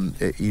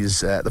is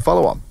the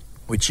follow-on,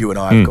 which you and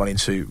I have gone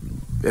into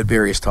at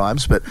various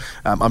times, but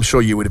I'm sure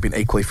you would have been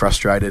equally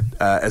frustrated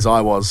as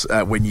I was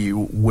when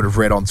you would have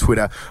read on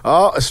Twitter,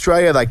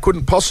 Australia, they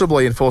couldn't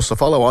possibly enforce the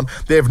follow-on.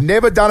 They've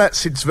never done it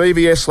since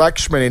VVS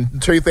Lakshman in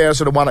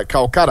 2001 at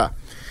Kolkata.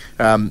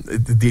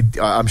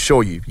 I'm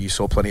sure you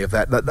saw plenty of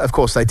that. Of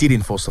course, they did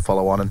enforce the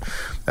follow-on,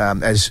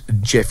 and as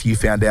Jeff, you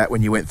found out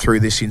when you went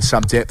through this in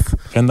some depth.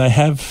 And they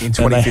have. In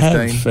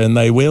 2015. And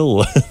they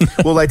will.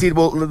 Well, they did.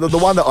 Well, the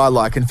one that I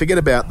like, and forget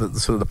about the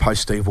sort of the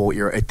post-Steve Waugh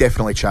era, it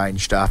definitely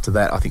changed after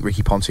that. I think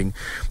Ricky Ponting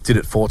did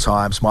it 4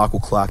 times. Michael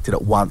Clarke did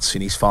it once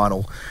in his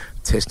final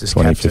Test as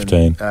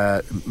captain.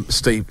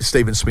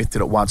 Stephen Smith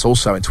did it once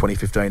also in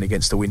 2015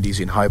 against the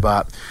Windies in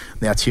Hobart.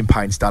 Now Tim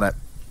Paine's done it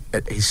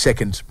at his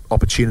second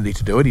opportunity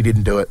to do it. He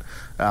didn't do it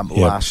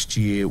last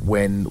year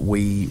when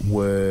we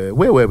were...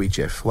 Where were we,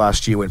 Jeff?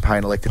 Last year when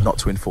Paine elected not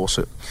to enforce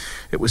it.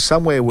 It was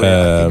somewhere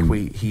where I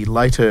think he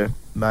later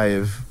may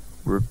have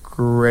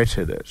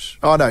regretted it.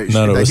 Oh, no.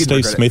 No, it was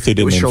Steve Smith who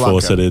didn't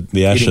enforce it at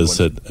the Ashes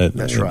at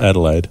right.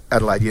 Adelaide.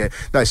 Adelaide, yeah.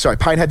 No, sorry.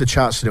 Paine had the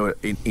chance to do it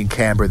in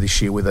Canberra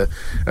this year with a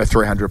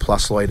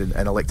 300-plus lead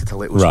and elected to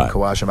let Usman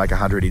Khawaja make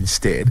 100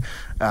 instead.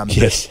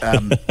 Yes.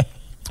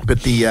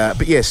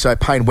 So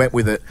Paine went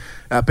with it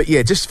But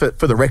yeah, just for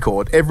the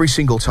record, every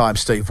single time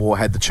Steve Waugh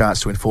had the chance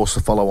to enforce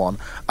the follow-on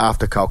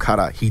after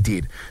Calcutta, he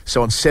did.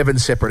 So on 7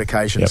 separate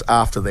occasions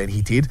after then,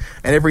 he did.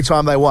 And every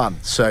time they won.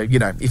 So,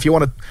 if you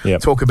want to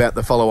talk about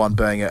the follow-on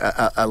being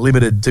a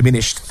limited,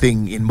 diminished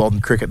thing in modern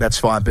cricket, that's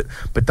fine.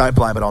 But don't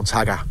blame it on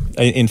Tugger.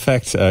 In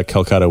fact,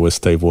 Calcutta was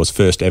Steve Waugh's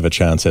first ever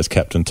chance as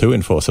captain to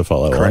enforce a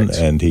follow-on. Correct.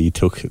 And he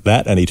took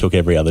that, and he took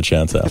every other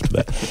chance after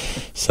that.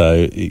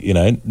 So,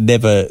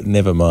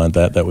 never mind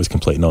that. That was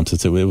complete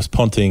nonsense. It was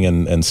Ponting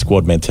and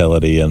squad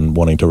mentality and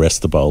wanting to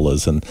rest the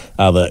bowlers and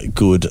other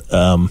good,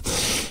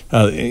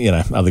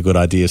 other good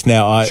ideas.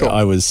 Now,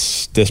 I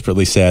was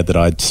desperately sad that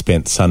I'd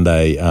spent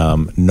Sunday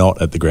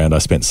not at the ground. I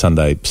spent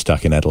Sunday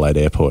stuck in Adelaide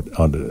Airport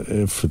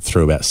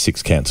through about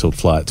 6 cancelled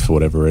flights for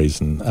whatever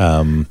reason.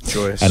 And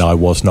I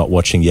was not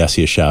watching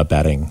Yasir Shah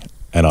batting.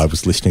 And I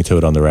was listening to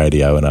it on the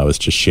radio, and I was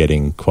just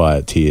shedding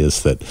quiet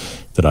tears that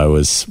I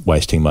was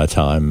wasting my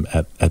time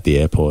at the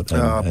airport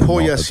and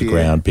poor not at the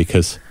ground,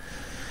 because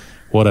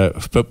what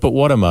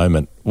a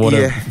moment! What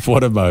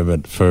a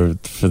moment for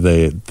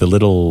the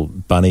little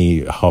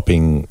bunny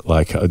hopping,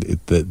 like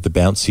the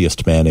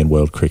bounciest man in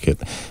world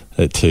cricket,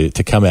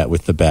 to come out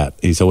with the bat.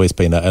 He's always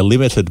been a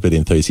limited but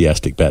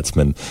enthusiastic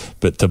batsman,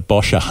 but to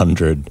bosh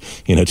 100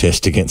 in a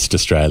test against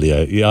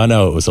Australia, I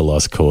know it was a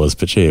lost cause,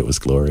 but gee, it was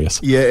glorious.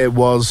 Yeah, it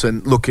was.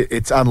 And look,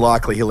 it's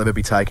unlikely he'll ever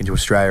be taken to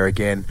Australia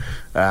again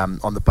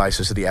on the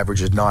basis that he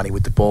averages 90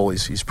 with the ball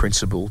is his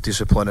principal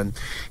discipline. And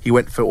he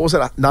went for, what was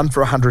it, none for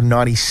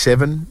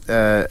 197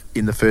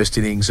 in the first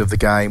innings of the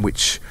game,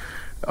 which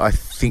I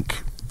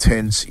think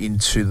turns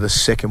into the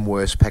second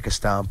worst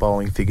Pakistan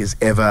bowling figures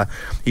ever.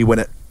 He went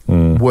at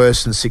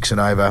worse than 6 and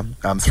over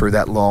through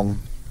that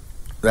long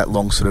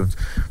sort of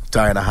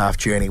day and a half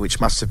journey, which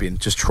must have been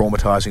just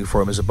traumatising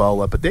for him as a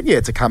bowler. But then,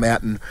 to come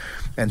out and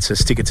to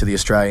stick it to the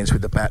Australians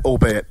with the bat,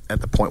 albeit at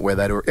the point where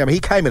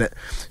he came in at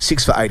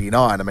 6 for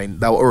 89. I mean,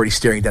 they were already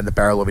staring down the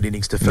barrel of an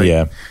innings defeat.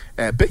 Yeah.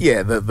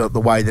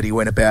 The way that he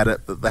went about it,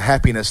 the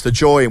happiness, the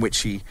joy in which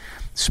he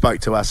spoke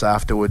to us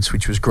afterwards,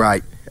 which was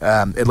great.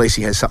 At least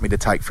he has something to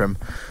take from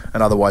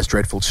an otherwise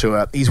dreadful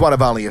tour. He's one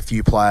of only a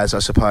few players, I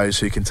suppose,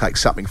 who can take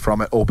something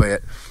from it,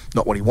 albeit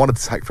not what he wanted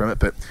to take from it.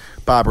 But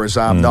Babar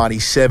Azam,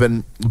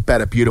 97,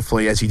 batted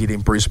beautifully as he did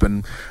in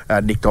Brisbane,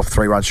 nicked off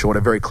 3 runs short.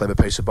 A very clever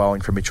piece of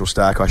bowling from Mitchell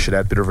Starc, I should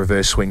add. A bit of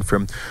reverse swing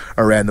from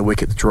around the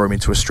wicket to draw him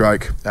into a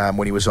stroke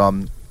when he was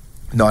on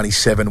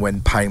 97, when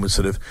Payne was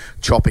sort of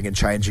chopping and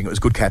changing. It was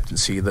good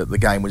captaincy. The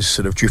game was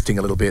sort of drifting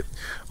a little bit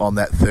on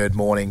that third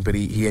morning, but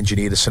he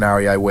engineered a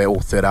scenario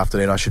third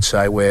afternoon, I should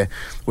say, where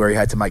he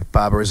had to make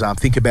Babar Azam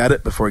think about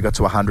it before he got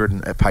to 100,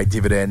 and it paid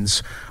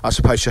dividends. I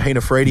suppose Shaheen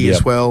Afridi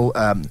as well,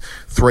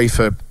 3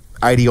 for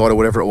 80 odd or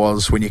whatever it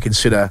was, when you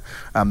consider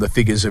the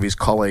figures of his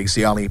colleagues,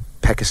 the only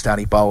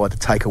Pakistani bowler to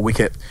take a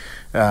wicket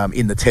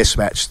in the test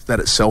match. That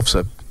itself's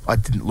I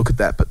didn't look at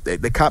that, but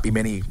there can't be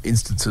many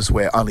instances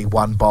where only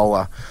one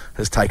bowler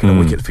has taken a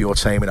wicket for your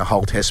team in a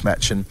whole test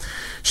match, and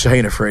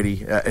Shaheen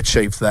Afridi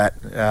achieved that.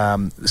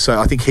 So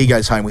I think he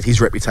goes home with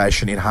his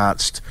reputation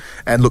enhanced.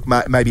 And look,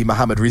 maybe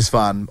Mohammad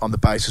Rizwan, on the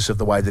basis of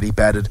the way that he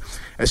batted,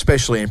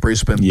 especially in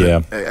Brisbane,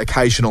 but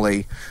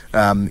occasionally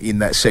in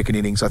that second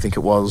innings, I think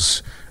it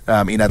was,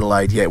 in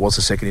Adelaide, it was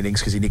the second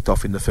innings because he nicked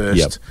off in the first.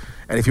 Yep.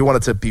 And if you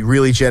wanted to be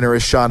really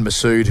generous, Shan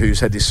Masood, who's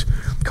had this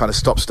kind of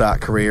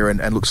stop-start career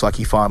and looks like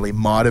he finally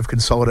might have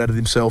consolidated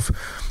himself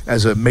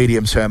as a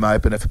medium-term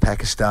opener for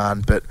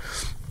Pakistan, but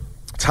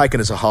taken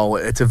as a whole,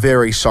 it's a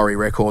very sorry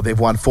record. They've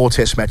won 4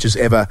 test matches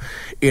ever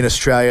in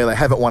Australia. They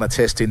haven't won a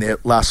test in their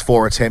last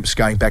 4 attempts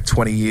going back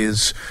 20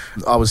 years.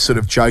 I was sort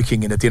of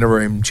joking in a dinner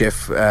room,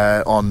 Jeff,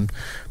 on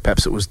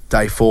perhaps it was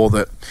day 4,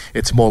 that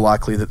it's more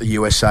likely that the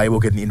USA will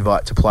get an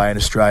invite to play in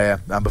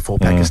Australia before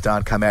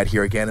Pakistan come out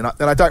here again. And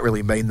I don't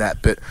really mean that,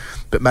 but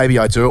maybe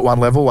I do at one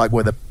level, like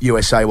where the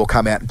USA will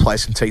come out and play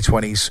some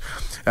T20s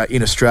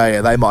in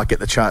Australia. They might get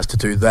the chance to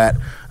do that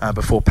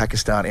before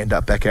Pakistan end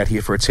up back out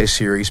here for a test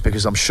series,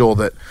 because I'm sure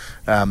that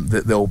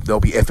there'll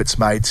be efforts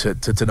made to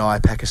deny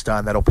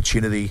Pakistan that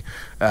opportunity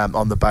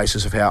on the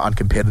basis of how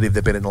uncompetitive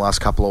they've been in the last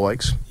couple of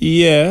weeks.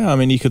 Yeah, I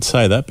mean, you could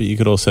say that, but you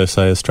could also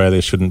say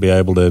Australia shouldn't be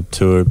able to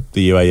tour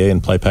the UAE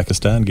and play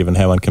Pakistan, given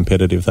how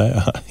uncompetitive they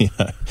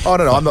are. Oh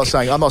no, I'm not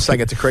saying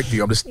it to correct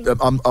you.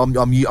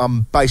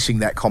 I'm basing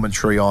that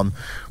commentary on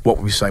what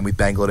we've seen with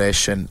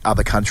Bangladesh and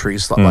other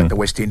countries like the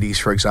West Indies,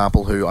 for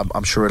example, who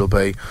I'm sure it'll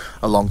be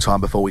a long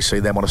time before we see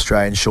them on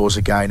Australian shores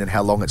again, and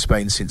how long it's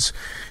been since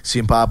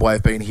Zimbabwe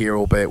have been here,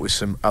 albeit with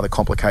some other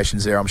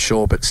complications there, I'm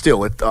sure. But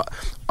still,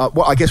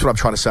 I guess what I'm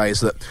trying to say is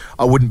that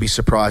I wouldn't be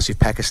surprised if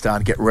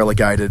Pakistan get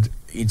relegated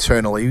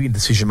internally in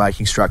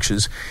decision-making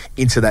structures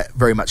into that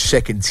very much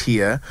second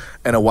tier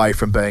and away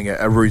from being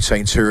a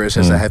routine tourist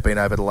as they have been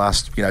over the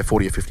last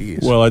 40 or 50 years.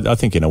 Well, I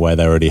think in a way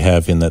they already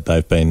have, in that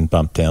they've been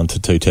bumped down to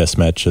 2 test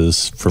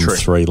matches from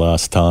 3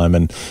 last time,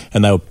 and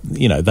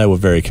they were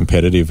very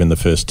competitive in the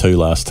first 2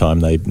 last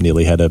time. They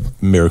nearly had a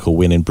miracle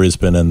win in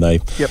Brisbane, and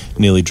they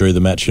nearly drew the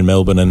match in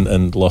Melbourne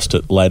and lost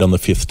it late on the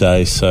 5th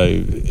day.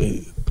 So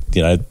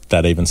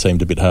that even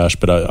seemed a bit harsh.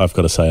 But I've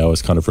got to say I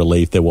was kind of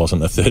relieved there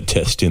wasn't a third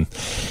test in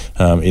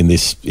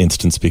this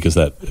instance, because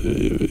that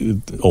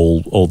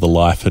all the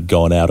life had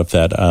gone out of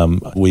that.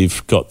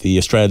 We've got the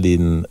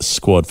Australian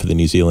squad for the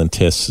New Zealand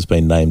Tests has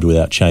been named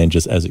without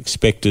changes as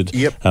expected.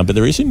 Yep. But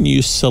there is a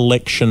new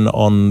selection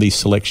on the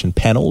selection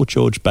panel.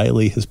 George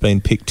Bailey has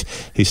been picked.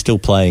 He's still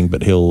playing,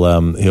 but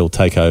he'll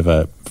take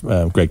over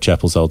Greg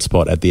Chappell's old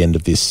spot at the end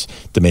of this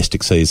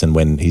domestic season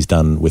when he's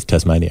done with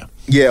Tasmania.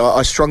 Yeah,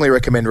 I strongly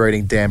recommend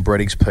reading Dan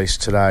Bredding's piece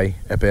today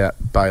about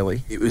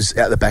Bailey. It was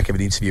at the back of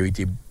an interview he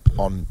did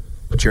on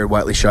Gerard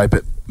Whateley show,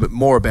 but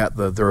more about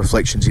the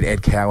reflections in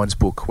Ed Cowan's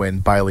book when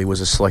Bailey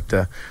was a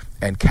selector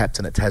and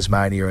captain at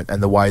Tasmania,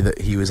 and the way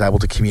that he was able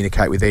to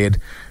communicate with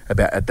Ed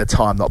about, at the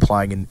time, not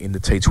playing in the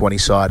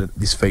T20 side. And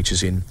this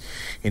features in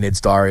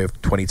Ed's diary of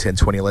 2010,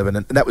 2011,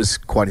 and that was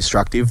quite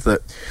instructive.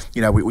 That,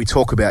 we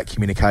talk about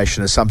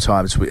communication as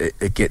sometimes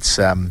it gets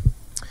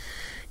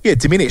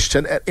diminished,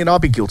 and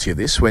I've been guilty of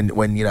this when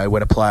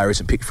a player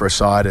isn't picked for a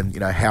side, and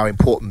how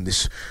important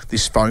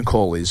this phone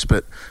call is.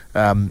 But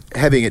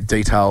having it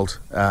detailed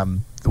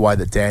the way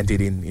that Dan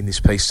did in this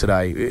piece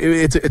today,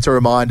 it's a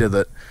reminder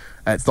that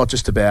it's not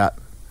just about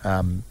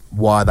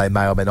why they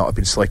may or may not have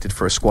been selected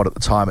for a squad at the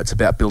time. It's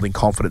about building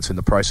confidence in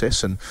the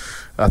process, and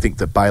I think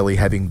that Bailey,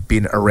 having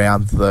been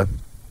around the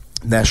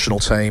national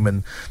team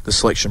and the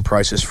selection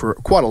process for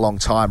quite a long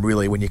time,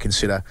 really, when you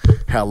consider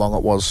how long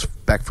it was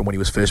back from when he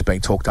was first being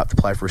talked up to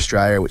play for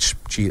Australia, which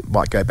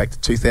might go back to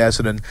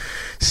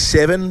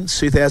 2007,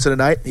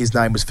 2008. His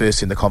name was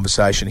first in the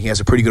conversation. He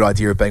has a pretty good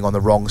idea of being on the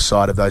wrong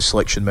side of those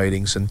selection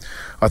meetings, and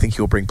I think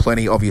he'll bring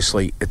plenty.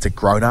 Obviously, it's a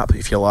grown-up,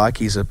 if you like.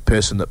 He's a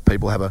person that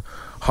people have a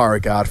high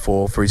regard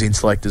for his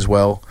intellect as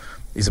well,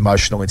 his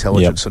emotional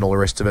intelligence, and all the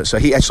rest of it. So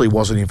he actually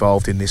wasn't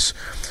involved in this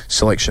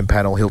selection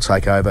panel. He'll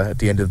take over at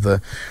the end of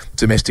the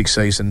domestic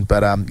season.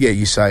 But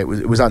you say it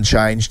was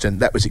unchanged, and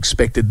that was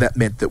expected. That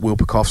meant that Will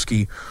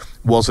Pucovski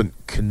wasn't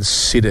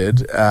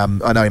considered.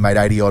 I know he made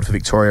 80-odd for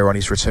Victoria on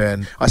his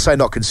return. I say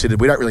not considered.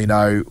 We don't really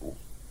know,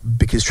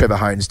 because Trevor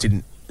Hohns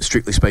didn't,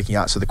 strictly speaking,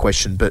 answer the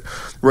question, but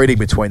reading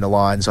between the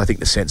lines, I think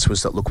the sense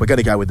was that, look, we're going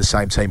to go with the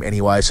same team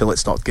anyway, so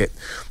let's not get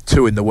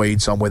too in the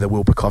weeds on whether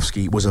Will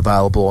Pucovski was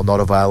available or not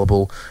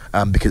available,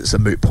 because it's a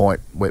moot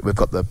point. We've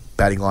got the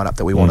batting lineup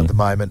that we want at the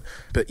moment.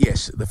 But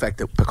yes, the fact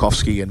that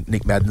Pucovski and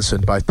Nick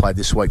Maddinson both played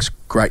this week's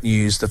great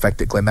news. The fact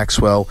that Glenn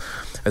Maxwell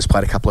has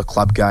played a couple of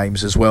club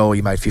games as well.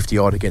 He made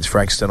 50-odd against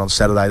Frankston on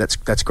Saturday.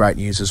 That's great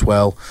news as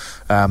well.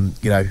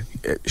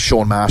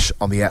 Sean Marsh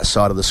on the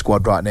outside of the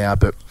squad right now,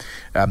 but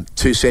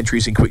 2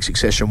 centuries in quick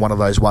succession. One of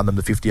those won them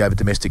the 50 over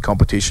domestic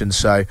competition.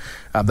 So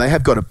they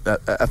have got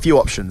a few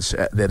options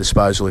at their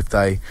disposal if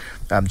they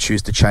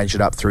choose to change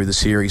it up through the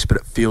series. But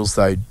it feels,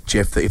 though,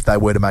 Jeff, that if they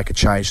were to make a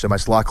change, the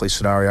most likely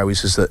scenario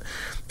is that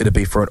it'd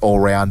be for an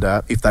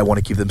all-rounder if they want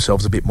to give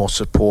themselves a bit more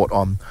support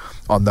on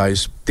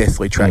those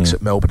deathly tracks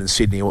at Melbourne and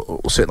Sydney,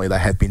 or certainly they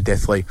have been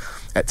deathly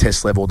at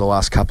test level the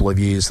last couple of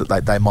years,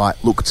 that they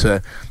might look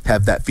to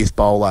have that fifth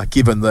bowler,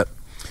 given that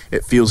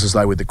it feels as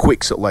though with the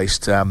quicks at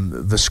least,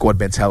 the squad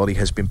mentality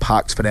has been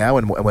parked for now,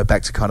 and we're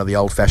back to kind of the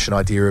old-fashioned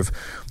idea of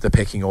the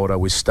pecking order,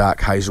 with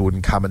Stark, Hazelwood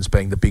and Cummins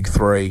being the big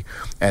three,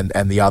 and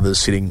the others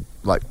sitting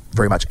like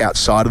very much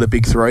outside of the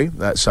big three.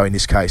 So in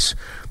this case,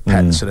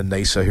 Pattinson and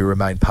Neser, who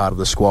remain part of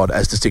the squad,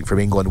 as distinct from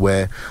England,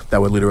 where they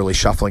were literally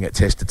shuffling it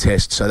test to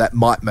test. So that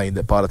might mean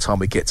that by the time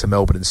we get to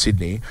Melbourne and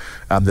Sydney,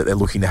 that they're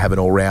looking to have an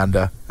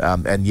all-rounder.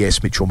 And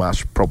yes, Mitchell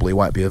Marsh probably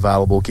won't be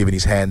available, given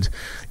his hand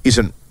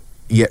isn't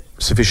yet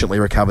sufficiently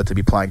recovered to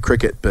be playing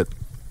cricket. But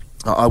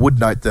I would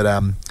note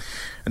that,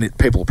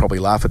 people will probably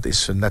laugh at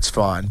this, and that's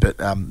fine, but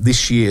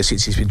this year,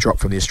 since he's been dropped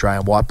from the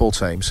Australian white ball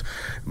teams,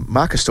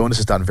 Marcus Stoinis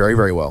has done very,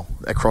 very well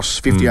across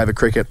 50-over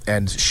cricket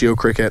and Shield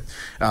cricket,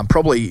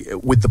 probably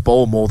with the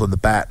ball more than the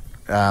bat.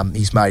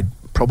 He's made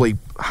probably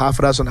half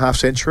a dozen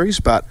half-centuries,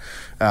 but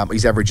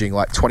he's averaging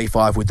like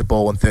 25 with the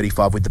ball and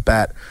 35 with the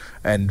bat.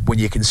 And when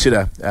you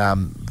consider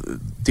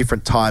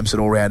different times that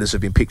all-rounders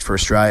have been picked for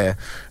Australia,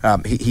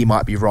 he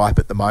might be ripe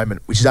at the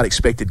moment, which is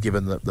unexpected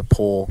given the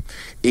poor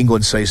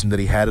England season that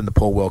he had and the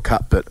poor World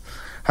Cup. But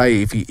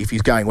hey, if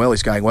he's going well,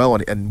 he's going well.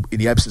 And in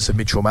the absence of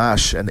Mitchell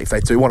Marsh, and if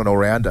they do want an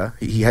all-rounder,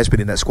 he has been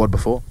in that squad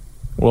before.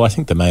 Well, I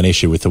think the main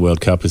issue with the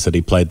World Cup is that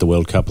he played the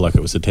World Cup like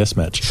it was a test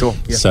match. Sure.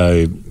 Yeah.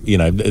 So,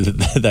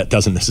 that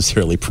doesn't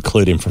necessarily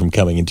preclude him from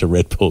coming into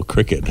red ball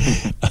cricket.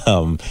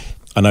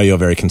 I know you're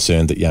very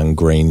concerned that young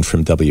Green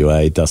from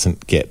WA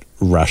doesn't get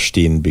rushed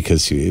in,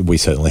 because we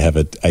certainly have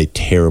a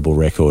terrible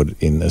record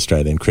in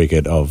Australian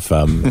cricket of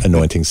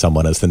anointing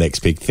someone as the next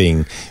big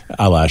thing,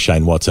 a la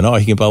Shane Watson. Oh,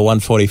 he can bowl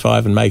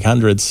 145 and make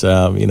hundreds,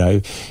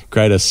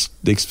 greatest,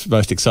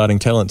 most exciting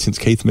talent since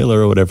Keith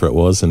Miller or whatever it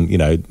was, and,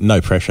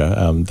 no pressure.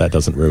 That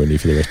doesn't ruin you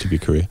for the rest of your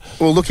career.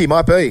 Well, look, he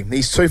might be.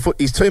 He's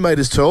 2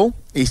 metres tall.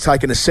 He's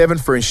taken a 7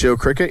 for in Shield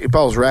cricket. He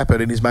bowls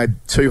rapid, and he's made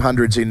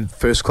 200s in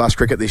first-class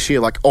cricket this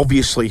year. Like,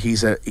 obviously,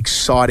 he's an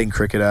exciting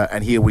cricketer,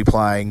 and he'll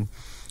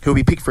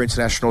be picked for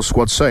international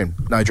squad soon.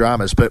 No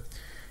dramas. But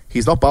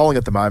he's not bowling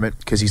at the moment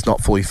because he's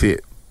not fully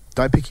fit.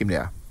 Don't pick him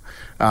now.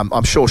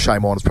 I'm sure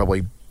Shane Warne's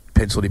probably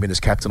penciled him in as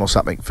captain or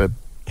something for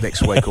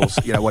next week or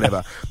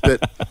whatever.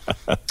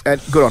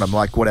 And good on him.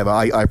 Like whatever.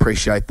 I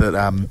appreciate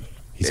that.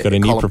 He's got a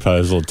new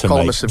proposal to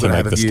make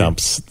the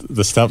stumps.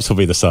 The stumps will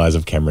be the size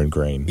of Cameron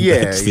Green.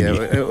 Yeah,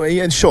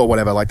 and sure,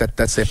 whatever. Like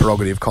that's their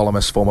prerogative.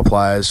 Columnists, former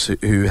players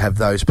who have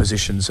those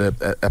positions are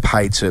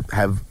paid to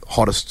have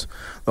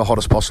the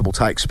hottest possible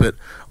takes. But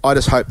I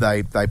just hope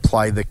they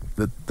play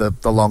the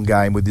long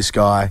game with this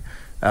guy.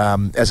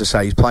 As I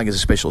say, he's playing as a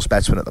specialist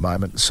batsman at the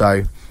moment.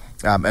 So,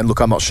 and look,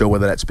 I'm not sure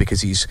whether that's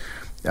because he's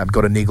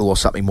got a niggle or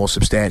something more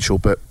substantial,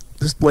 but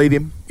just leave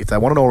him. If they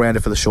want an all-rounder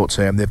for the short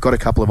term, they've got a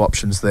couple of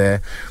options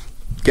there.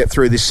 Get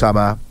through this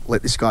summer,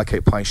 let this guy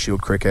keep playing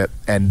Shield cricket,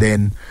 and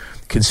then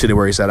consider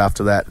where he's at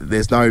after that.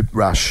 There's no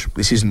rush.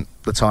 This isn't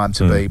the time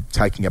to be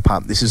taking a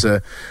punt. This is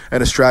an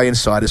Australian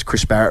side, as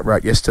Chris Barrett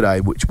wrote yesterday,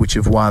 which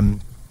have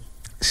won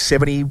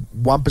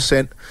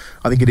 71%,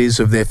 I think it is,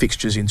 of their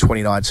fixtures in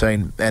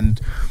 2019. And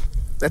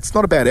that's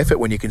not a bad effort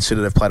when you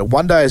consider they've played a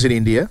one-day as in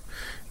India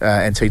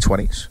and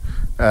T20s,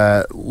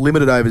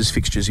 limited overs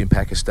fixtures in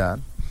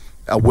Pakistan,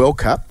 a World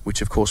Cup,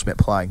 which of course meant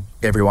playing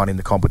everyone in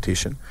the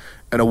competition,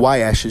 an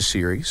away Ashes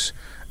series,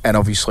 and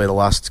obviously the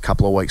last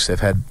couple of weeks they've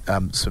had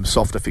some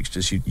softer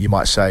fixtures, you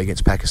might say,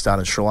 against Pakistan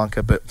and Sri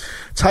Lanka. But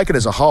taken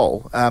as a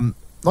whole,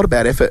 not a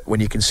bad effort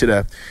when you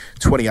consider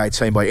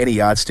 2018 by any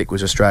yardstick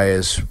was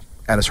Australia's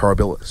annus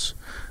horribilis,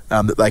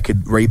 that they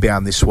could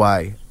rebound this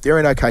way. They're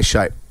in okay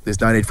shape.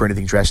 There's no need for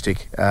anything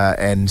drastic,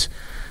 and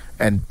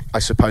I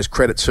suppose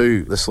credit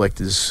to the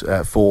selectors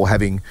for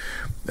having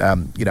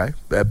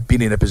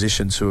been in a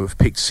position to have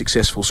picked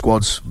successful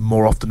squads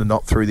more often than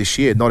not through this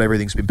year. Not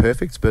everything's been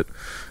perfect, but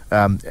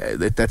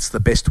that's the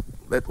best.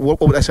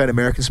 What would they say in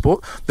American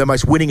sport? The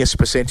most winningest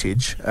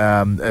percentage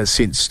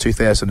since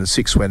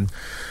 2006, when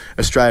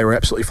Australia were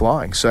absolutely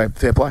flying. So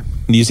fair play.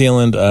 New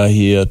Zealand are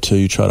here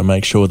to try to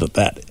make sure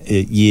that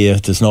year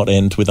does not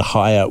end with a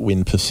higher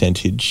win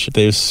percentage.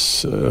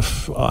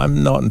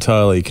 I'm not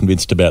entirely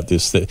convinced about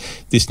this.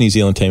 This New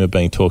Zealand team are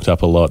being talked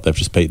up a lot. They've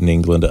just beaten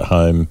England at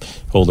home,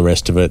 all the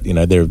rest of it.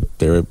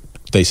 They're a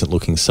decent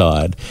looking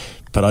side,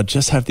 but I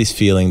just have this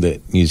feeling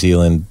that New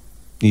Zealand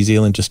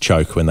just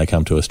choke when they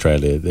come to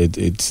Australia.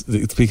 It's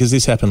because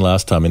this happened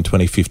last time in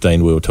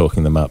 2015. We were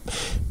talking them up.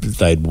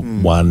 They'd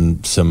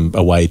won some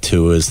away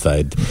tours.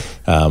 They'd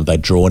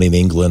drawn in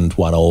England,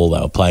 1-1.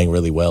 They were playing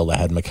really well. They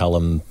had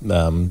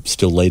McCullum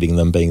still leading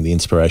them, being the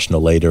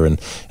inspirational leader, and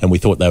we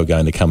thought they were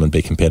going to come and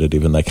be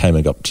competitive, and they came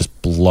and got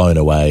just blown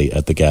away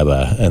at the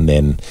Gabba, and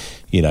then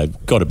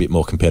got a bit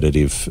more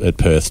competitive at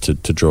Perth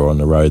to draw on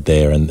the road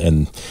there,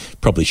 and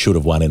probably should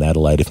have won in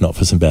Adelaide if not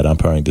for some bad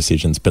umpiring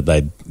decisions. But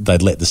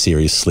they'd let the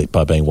series slip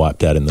by being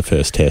wiped out in the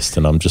first test,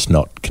 and I'm just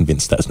not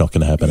convinced that's not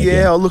going to happen again.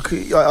 Yeah, look,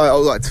 I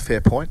like the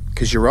fair point,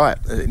 because you're right.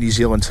 New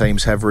Zealand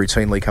teams have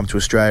routinely come to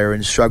Australia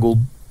and struggled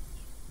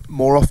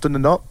more often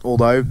than not,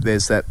 although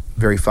there's that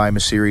very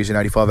famous series in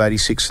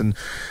 85-86 and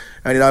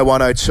in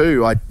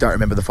 01-02. I don't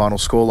remember the final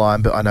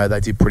scoreline, but I know they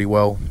did pretty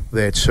well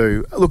there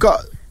too. Look,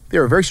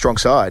 they're a very strong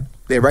side.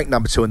 They're ranked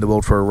number 2 in the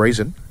world for a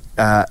reason.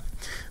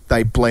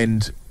 They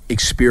blend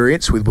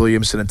experience with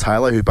Williamson and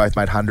Taylor, who both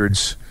made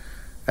hundreds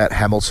at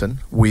Hamilton,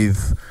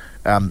 with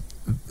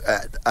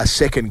a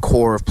second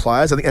core of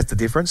players. I think that's the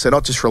difference. They're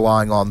not just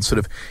relying on sort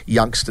of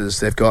youngsters.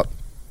 They've got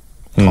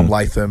Tom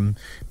Latham,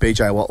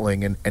 BJ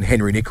Watling and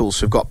Henry Nicholls,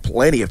 who've got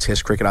plenty of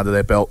Test cricket under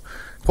their belt.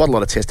 Quite a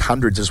lot of Test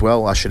hundreds as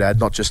well, I should add,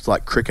 not just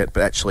like cricket,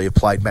 but actually have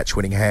played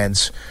match-winning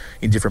hands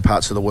in different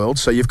parts of the world.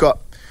 So you've got,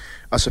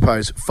 I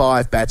suppose,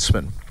 5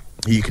 batsmen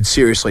you could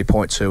seriously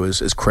point to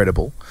as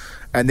credible.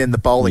 And then the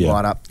bowling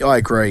lineup, I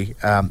agree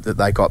that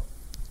they got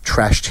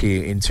trashed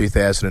here in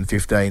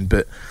 2015,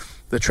 but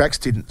the tracks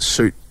didn't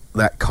suit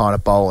that kind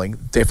of bowling.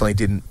 Definitely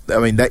didn't. I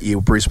mean, that year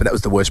Brisbane, that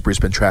was the worst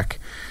Brisbane track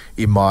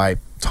in my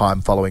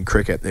time following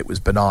cricket. It was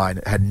benign.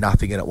 It had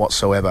nothing in it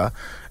whatsoever.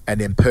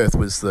 And then Perth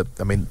was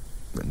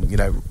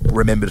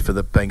remembered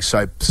for being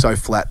so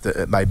flat that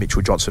it made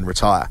Mitchell Johnson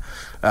retire,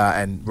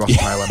 and Ross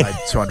Taylor made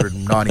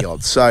 290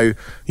 odd. So,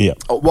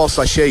 whilst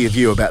I share your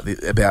view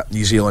about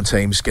New Zealand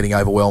teams getting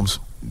overwhelmed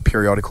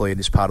periodically in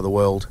this part of the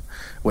world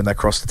when they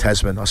cross the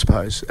Tasman, I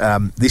suppose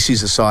this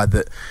is a side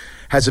that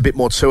has a bit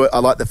more to it. I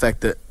like the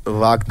fact that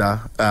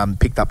Wagner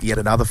picked up yet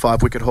another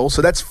 5-wicket haul,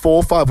 so that's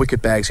 4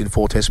 5-wicket bags in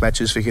 4 Test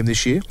matches for him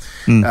this year.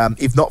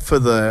 If not for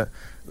the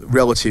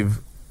relative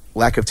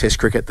lack of Test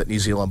cricket that New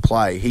Zealand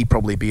play, he'd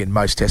probably be in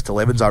most Test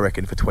 11s, I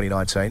reckon, for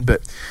 2019.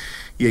 But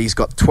yeah, he's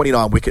got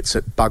 29 wickets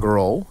at bugger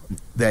all.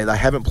 They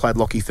haven't played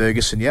Lockie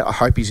Ferguson yet. I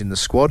hope he's in the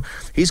squad.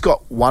 He's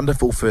got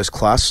wonderful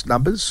first-class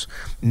numbers.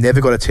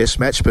 Never got a Test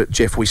match, but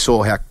Jeff, we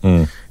saw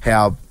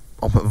how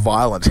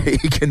violent he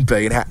can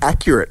be and how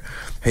accurate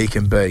he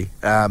can be.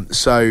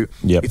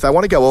 If they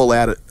want to go all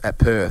out at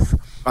Perth,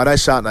 I know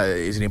Santner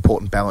is an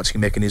important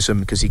balancing mechanism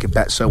because he can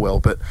bat so well,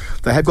 but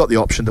they have got the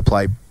option to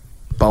play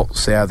Bolt,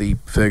 Southey,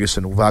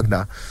 Ferguson or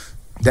Wagner.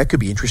 That could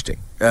be interesting.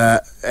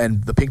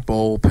 and the pink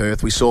ball,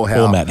 Perth, we saw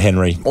how... Or Matt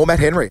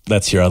Henry.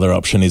 That's your other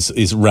option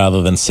is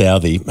rather than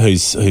Southey,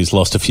 who's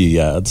lost a few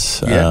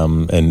yards,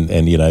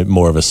 and you know,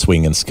 more of a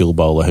swing and skill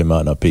bowler who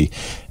might not be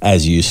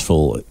as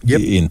useful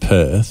in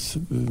Perth.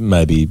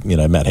 Maybe, you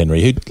know, Matt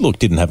Henry, who, look,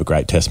 didn't have a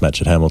great test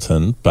match at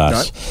Hamilton,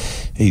 but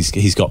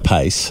he's got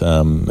pace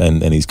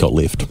and he's got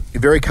lift. A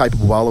very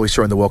capable bowler. We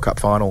saw in the World Cup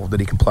final that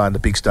he can play on the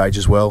big stage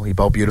as well. He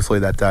bowled beautifully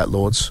that day at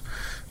Lords.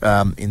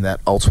 In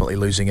that ultimately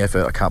losing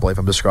effort. I can't believe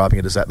I'm describing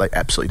it as that. They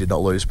absolutely did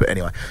not lose. But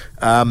anyway,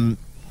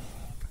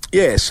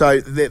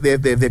 so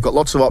they've got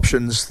lots of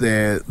options.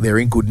 They're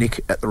in good nick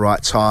at the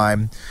right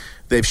time.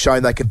 They've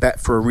shown they can bat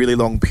for a really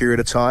long period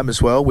of time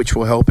as well, which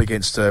will help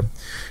against an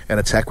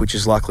attack which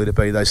is likely to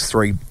be those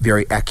three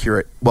very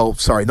accurate... Well,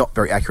 sorry, not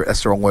very accurate,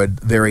 that's the wrong word.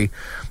 Very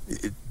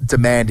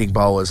demanding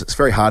bowlers. It's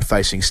very hard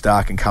facing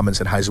Stark and Cummins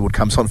and Hazelwood.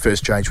 Comes on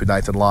first change with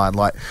Nathan Lyon.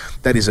 Like,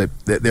 that is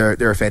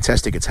they're a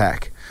fantastic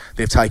attack.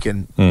 They've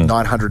taken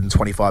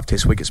 925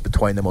 test wickets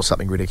between them or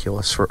something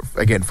ridiculous for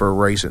a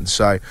reason.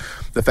 So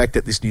the fact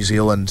that this New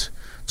Zealand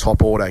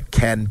top order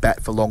can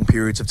bat for long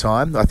periods of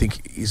time, I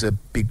think is a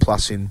big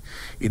plus in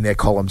their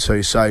column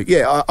too. So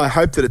yeah, I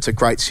hope that it's a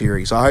great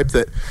series. I hope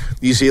that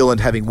New Zealand,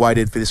 having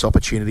waited for this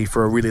opportunity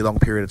for a really long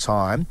period of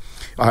time,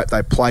 I hope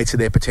they play to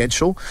their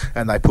potential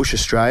and they push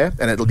Australia,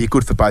 and it'll be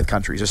good for both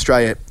countries.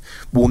 Australia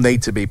will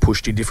need to be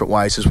pushed in different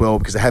ways as well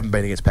because they haven't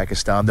been against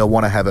Pakistan. They'll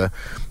want to have a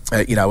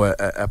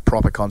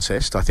proper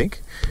contest, I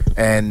think,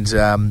 and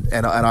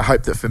I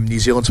hope that from New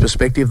Zealand's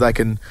perspective they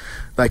can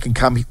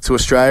come to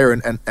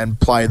Australia and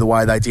play the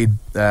way they did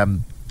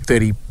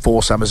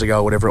 34 summers ago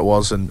or whatever it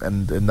was,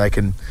 and they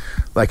can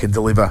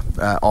deliver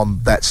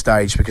on that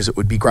stage, because it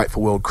would be great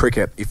for world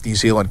cricket if New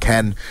Zealand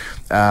can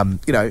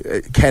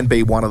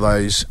be one of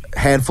those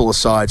handful of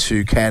sides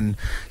who can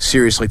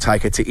seriously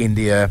take it to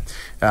India,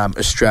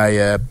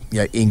 Australia,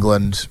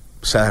 England,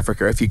 South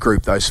Africa. If you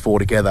group those four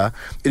together,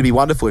 it'd be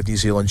wonderful if New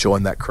Zealand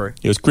joined that crew.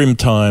 It was grim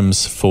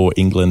times for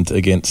England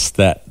against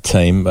that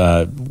team.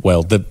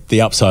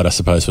 The upside, I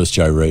suppose, was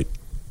Joe Root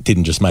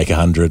didn't just make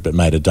 100 but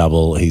made a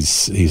double.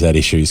 He's had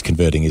issues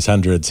converting his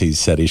hundreds.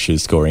 He's had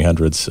issues scoring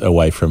hundreds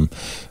away from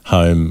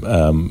home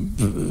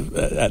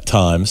at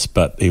times,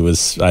 but he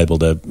was able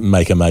to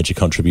make a major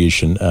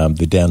contribution.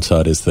 The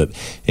downside is that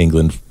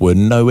England were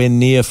nowhere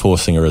near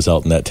forcing a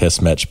result in that test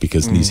match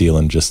because New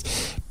Zealand just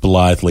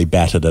blithely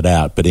battered it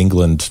out, but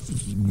England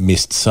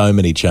missed so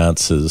many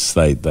chances.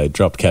 They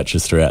dropped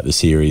catches throughout the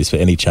series. For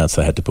any chance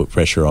they had to put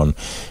pressure on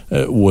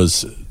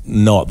was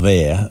not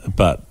there.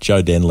 But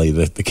Joe Denley,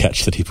 the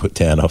catch that he put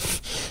down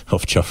off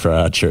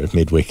Jofra Archer at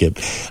mid-wicket,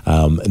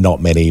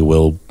 not many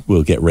will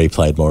get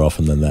replayed more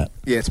often than that.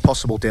 Yeah, it's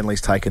possible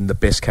Denley's taken the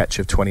best catch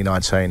of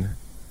 2019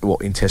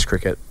 in Test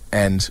cricket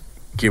and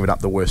given up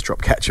the worst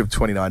drop catch of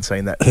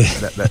 2019,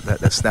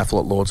 that snaffle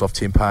at Lords off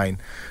Tim Payne.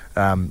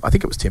 I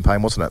think it was Tim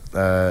Payne, wasn't it?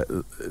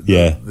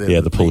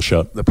 The pull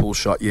shot. The pull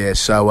shot, yeah.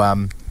 So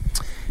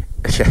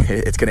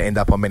it's going to end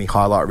up on many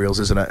highlight reels,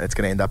 isn't it? It's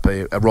going to end up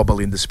a Robert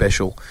Linda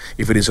special,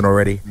 if it isn't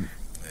already.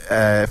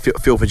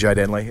 Feel for Joe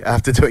Denley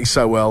after doing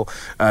so well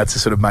to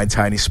sort of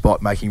maintain his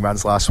spot, making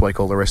runs last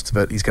week, all the rest of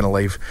it. He's going to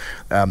leave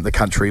the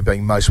country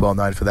being most well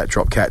known for that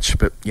drop catch.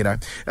 But,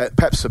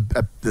 perhaps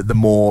the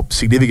more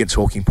significant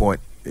talking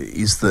point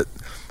is that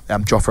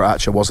Jofra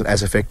Archer wasn't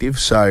as effective.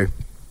 So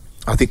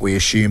I think we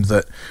assumed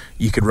that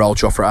you could roll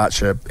Jofra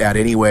Archer out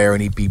anywhere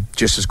and he'd be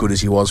just as good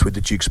as he was with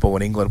the Duke's ball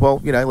in England. Well,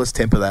 let's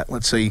temper that.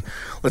 Let's see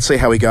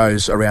how he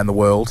goes around the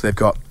world. They've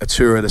got a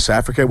tour to South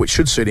Africa, which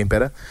should suit him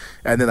better,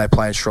 and then they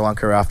play in Sri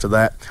Lanka after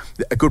that.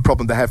 A good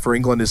problem to have for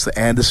England is that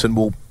Anderson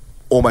will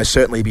almost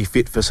certainly be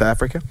fit for South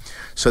Africa,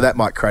 so that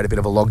might create a bit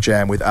of a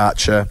logjam with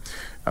Archer.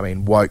 I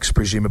mean, Wokes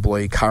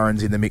presumably,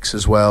 Curran's in the mix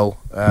as well.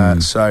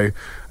 So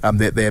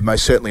they're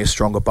most certainly a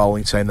stronger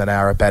bowling team than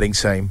our batting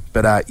team.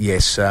 But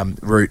yes,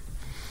 Root,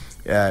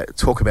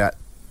 talk about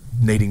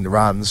needing the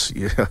runs.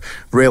 You've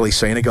rarely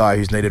seen a guy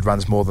who's needed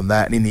runs more than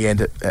that. And in the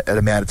end, it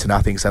amounted to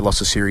nothing. So they lost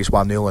the series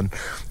 1-0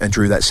 and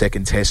drew that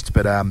second test.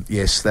 But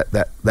yes,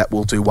 that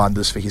will do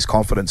wonders for his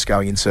confidence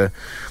going into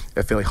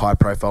a fairly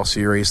high-profile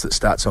series that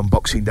starts on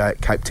Boxing Day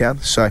at Cape Town.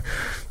 So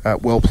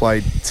well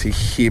played to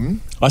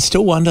him. I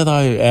still wonder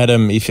though,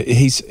 Adam, if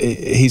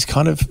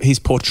he's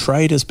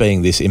portrayed as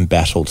being this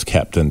embattled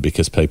captain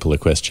because people are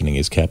questioning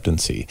his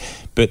captaincy,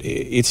 but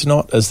it's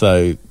not as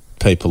though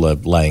people are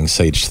laying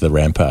siege to the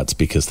ramparts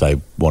because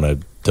they want to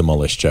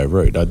demolish Joe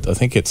Root. I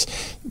think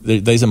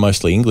these are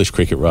mostly English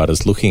cricket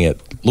writers looking at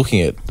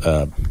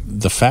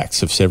the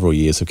facts of several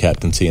years of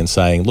captaincy and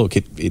saying, look,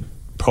 it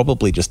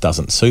probably just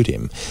doesn't suit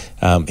him.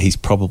 He's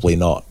probably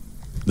not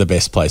the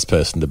best placed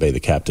person to be the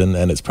captain,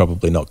 and it's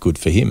probably not good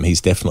for him. He's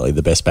definitely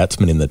the best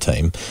batsman in the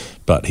team,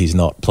 but he's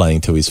not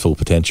playing to his full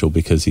potential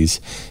because he's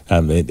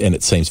and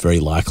it seems very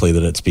likely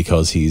that it's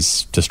because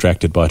he's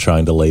distracted by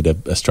trying to lead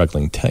a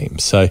struggling team.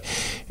 So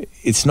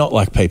it's not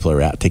like people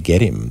are out to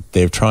get him.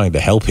 They're trying to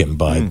help him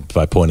by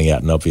pointing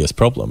out an obvious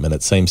problem, and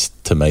it seems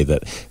to me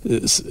that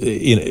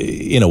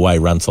in a way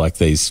runs like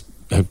these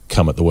have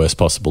come at the worst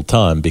possible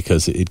time,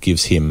 because it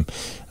gives him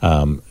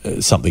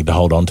something to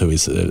hold on to,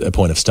 is a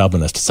point of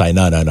stubbornness to say,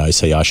 no,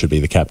 see, I should be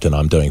the captain,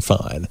 I'm doing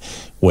fine,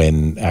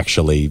 when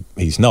actually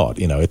he's not.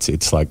 You know,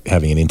 it's like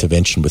having an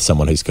intervention with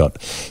someone who's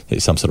got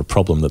some sort of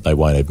problem that they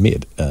won't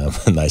admit,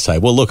 and they say,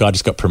 well, look, I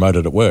just got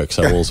promoted at work,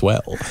 so all's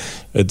well.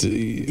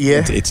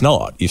 It's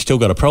not. You've still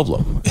got a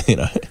problem, you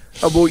know.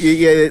 Oh,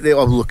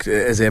 well, look,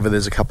 as ever,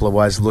 there's a couple of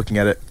ways of looking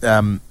at it.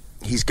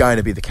 He's going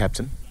to be the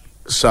captain,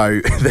 so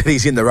that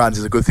he's in the runs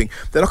is a good thing.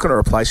 They're not going to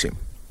replace him.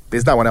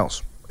 There's no one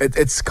else.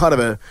 It's kind of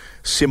a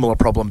similar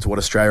problem to what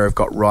Australia have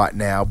got right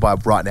now. By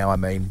right now, I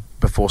mean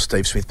before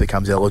Steve Smith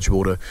becomes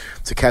eligible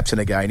to captain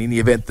again. In the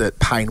event that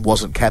Payne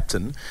wasn't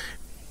captain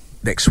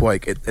next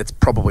week, it's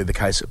probably the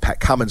case that Pat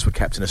Cummins would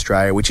captain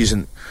Australia, which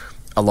isn't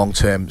a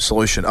long-term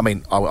solution. I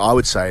mean, I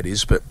would say it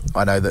is, but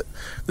I know that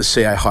the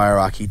CA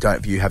hierarchy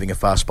don't view having a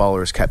fast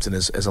bowler as captain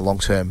as a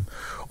long-term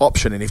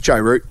option. And if Joe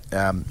Root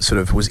sort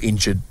of was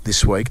injured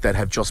this week, they'd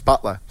have Joss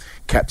Buttler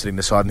captaining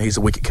the side, and he's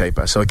a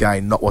wicket-keeper. So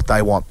again, not what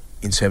they want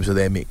in terms of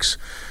their mix.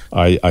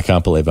 I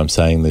can't believe I'm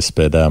saying this,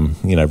 but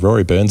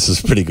Rory Burns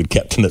is a pretty good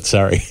captain at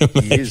Surrey.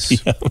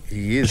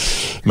 He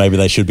is. Maybe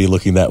they should be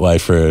looking that way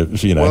for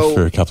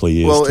a couple of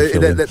years. Well,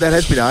 that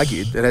has been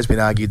argued. It has been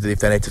argued that if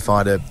they need to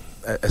find a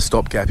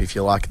stopgap, if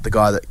you like, the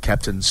guy that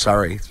captained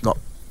Surrey, it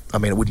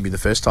wouldn't be the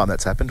first time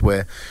that's happened,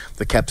 where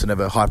the captain of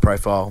a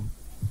high-profile,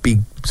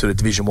 big sort of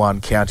Division 1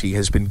 county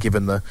has been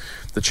given the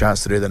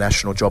chance to do the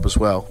national job as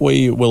well.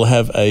 We will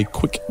have a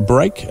quick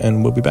break,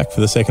 and we'll be back for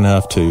the second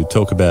half to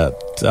talk about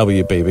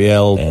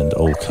WBBL and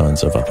all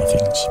kinds of other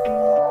things.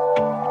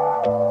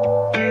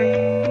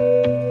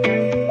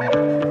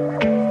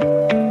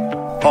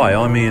 Hi,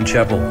 I'm Ian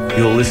Chappell.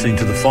 You're listening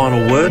to The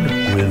Final Word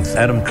with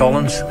Adam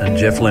Collins and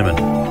Jeff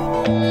Lemon.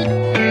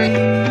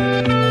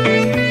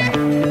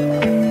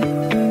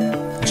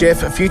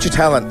 Jeff, Future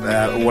Talent,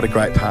 what a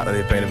great partner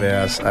they've been of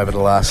ours over the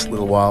last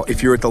little while.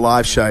 If you were at the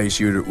live shows,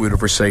 you would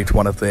have received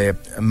one of their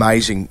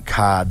amazing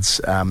cards,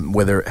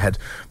 whether it had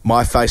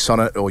my face on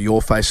it or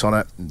your face on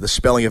it, the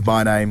spelling of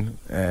my name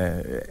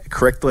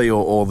correctly,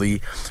 or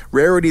the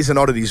rarities and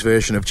oddities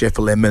version of Jeff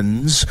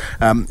Lemon's.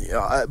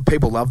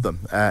 People love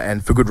them,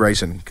 and for good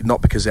reason.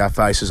 Not because our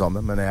face is on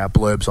them and our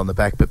blurbs on the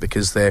back, but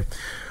because they're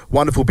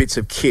wonderful bits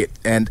of kit.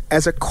 And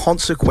as a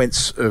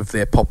consequence of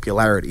their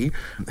popularity,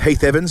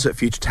 Heath Evans at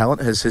Future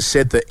Talent has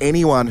said that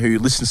anyone who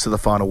listens to The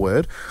Final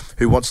Word,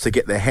 who wants to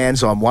get their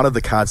hands on one of the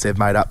cards they've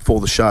made up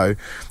for the show,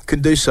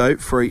 can do so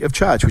free of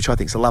charge, which I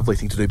think is a lovely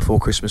thing to do before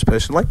Christmas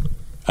personally.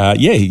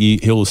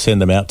 He'll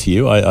send them out to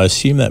you. I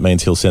assume that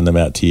means he'll send them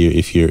out to you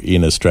if you're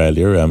in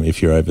Australia.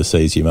 If you're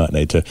overseas, you might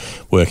need to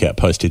work out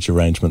postage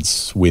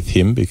arrangements with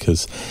him,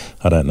 because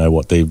I don't know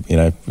what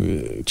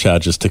the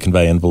charges to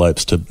convey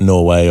envelopes to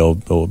Norway or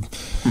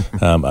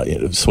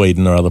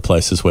Sweden or other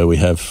places where we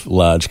have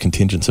large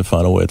contingents of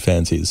Final Word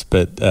fans is.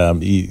 But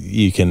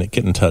you can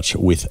get in touch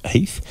with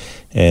Heath,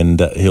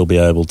 and he'll be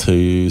able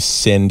to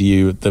send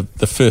you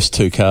the first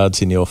two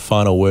cards in your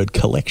Final Word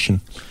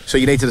collection. So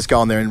you need to just go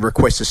on there and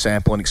request a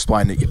sample and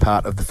explain that you're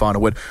part of the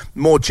Final Word.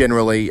 More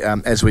generally,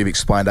 as we've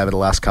explained over the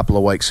last couple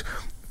of weeks,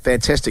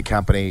 fantastic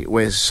company.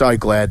 We're so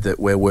glad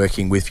that we're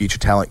working with Future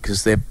Talent,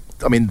 because the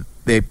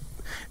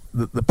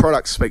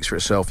product speaks for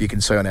itself. You can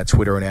see on our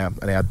Twitter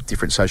and our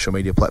different social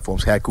media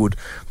platforms how good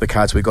the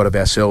cards we've got of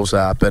ourselves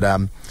are. But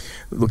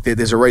look,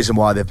 there's a reason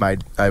why they've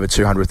made over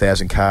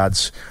 200,000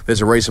 cards.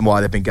 There's a reason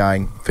why they've been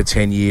going for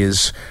 10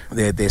 years.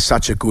 They're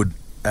such a good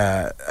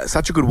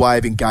way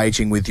of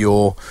engaging with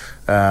your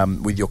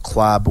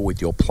club or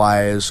with your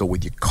players or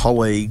with your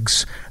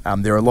colleagues.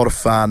 They're a lot of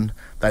fun.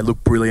 They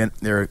look brilliant.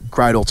 They're a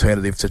great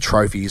alternative to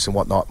trophies and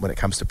whatnot when it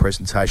comes to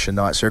presentation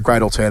nights. They're a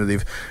great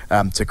alternative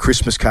to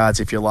Christmas cards,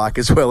 if you like,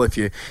 as well. If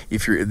you're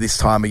this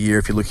time of year,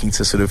 if you're looking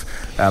to sort of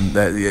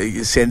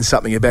send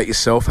something about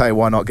yourself, hey,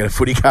 why not get a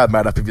footy card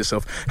made up of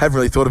yourself? Haven't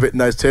really thought of it in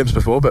those terms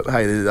before, but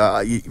hey,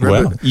 you could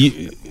do it.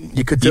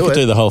 You could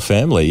do the whole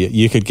family.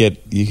 You could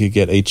get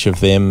each of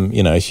them.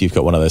 If you've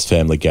got one of those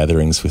family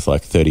gatherings with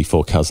like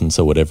 34 cousins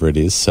or whatever it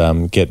is,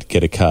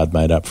 get a card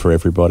made up for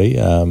everybody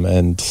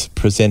and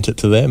present it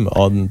to them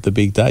on the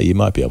big day. You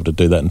might be able to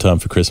do that in time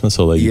for Christmas,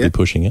 although you'd be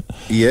pushing it.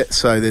 Yeah,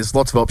 so there's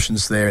lots of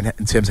options there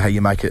in terms of how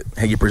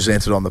you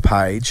present it on the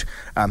page.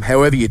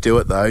 However you do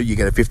it, though, you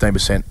get a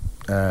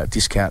 15%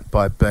 discount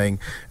by being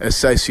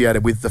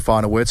associated with the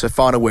Final Word. So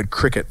Final Word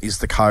Cricket is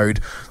the code.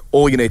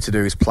 All you need to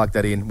do is plug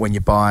that in when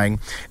you're buying.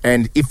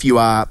 And if you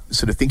are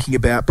sort of thinking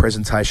about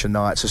presentation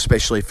nights,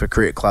 especially for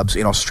cricket clubs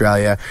in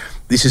Australia,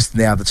 this is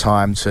now the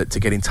time to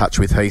get in touch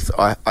with Heath.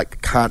 I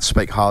can't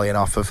speak highly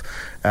enough of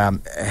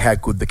how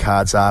good the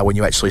cards are when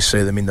you actually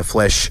see them in the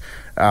flesh.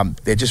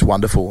 They're just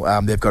wonderful.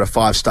 They've got a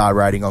 5-star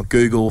rating on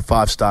Google,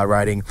 5-star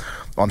rating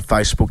on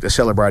Facebook. They're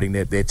celebrating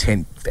their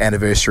 10th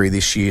anniversary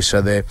this year,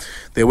 so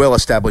they're well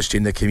established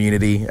in the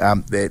community.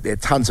 They're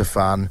tons of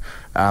fun.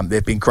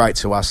 They've been great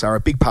to us. They're a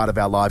big part of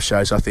our live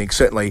shows, I think.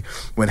 Certainly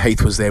when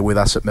Heath was there with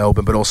us at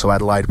Melbourne, but also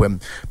Adelaide,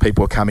 when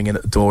people were coming in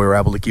at the door, we were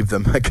able to give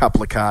them a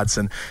couple of cards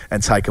and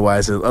take away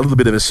as a little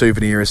bit of a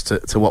souvenir as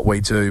to what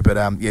we do. But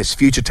yes,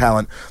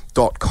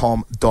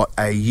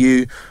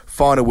 futuretalent.com.au.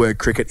 Final Word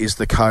Cricket is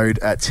the code.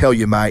 Tell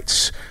your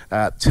mates,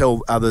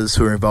 tell others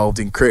who are involved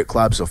in cricket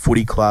clubs or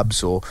footy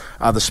clubs or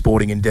other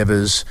sporting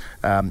endeavours,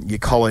 your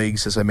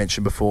colleagues, as I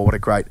mentioned before. What a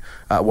great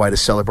way to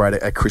celebrate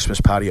a Christmas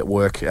party at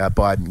work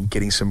by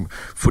getting some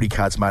footy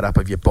cards made up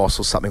of your boss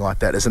or something like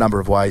that. There's a number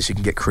of ways you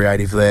can get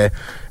creative there.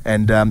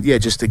 And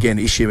just again,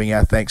 issuing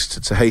our thanks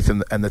to Heath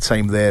and the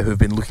team there who've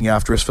been looking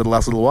after us for the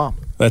last little while.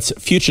 That's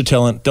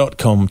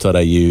futuretalent.com.au.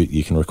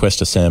 You can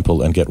request a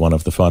sample and get one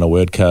of the Final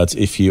Word cards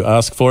if you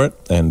ask for it.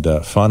 And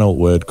Final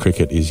Word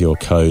Cricket is your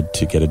code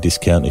to get a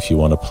discount if you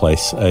want to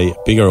place a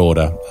bigger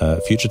order.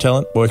 Future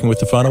Talent, working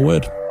with the Final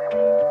Word.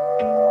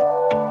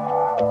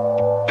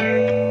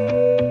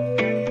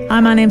 Hi,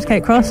 my name's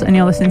Kate Cross, and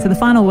you're listening to The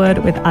Final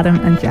Word with Adam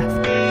and Jeff.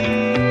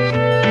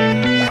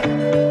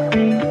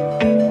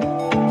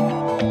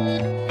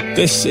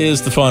 This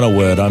is The Final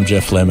Word. I'm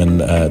Jeff Lemon.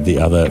 The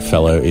other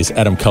fellow is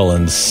Adam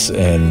Collins,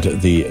 and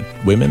the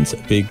Women's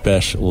Big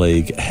Bash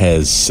League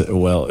has,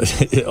 well,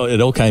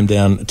 it all came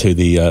down to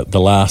the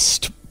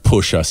last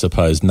push, I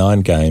suppose.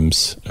 9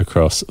 games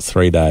across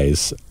 3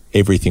 days.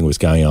 Everything was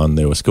going on.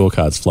 There were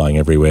scorecards flying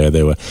everywhere.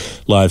 There were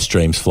live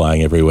streams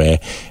flying everywhere.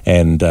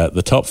 And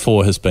the top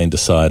 4 has been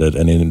decided.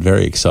 And in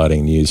very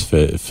exciting news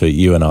for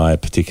you and I,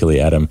 particularly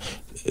Adam,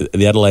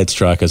 the Adelaide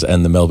Strikers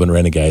and the Melbourne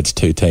Renegades,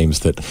 2 teams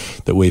that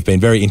we've been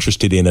very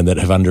interested in and that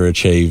have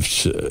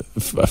underachieved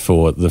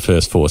for the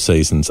first 4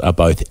 seasons, are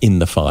both in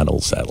the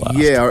finals at last.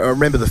 Yeah, I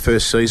remember the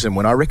first season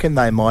when I reckon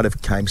they might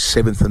have came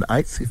 7th and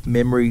 8th, if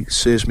memory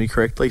serves me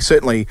correctly.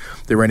 Certainly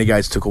the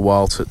Renegades took a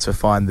while to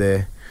find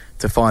their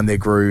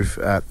groove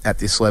at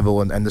this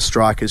level, and the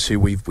Strikers, who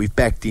we've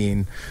backed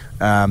in.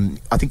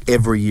 I think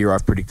every year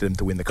I've predicted them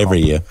to win the comp. Every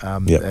year.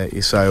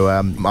 So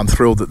I'm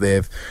thrilled that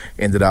they've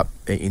ended up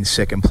in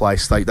second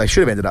place. They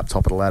should have ended up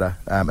top of the ladder,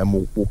 and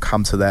we'll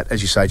come to that.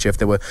 As you say, Jeff,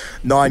 there were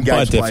 9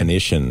 games played. By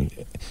definition,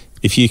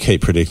 if you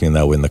keep predicting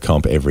they'll win the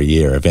comp every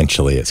year,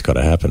 eventually it's got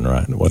to happen,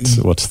 right?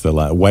 What's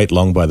the wait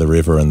long by the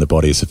river and the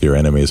bodies of your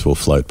enemies will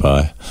float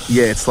by?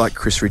 Yeah, it's like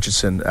Chris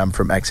Richardson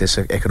from Access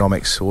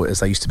Economics, or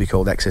as they used to be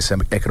called, Access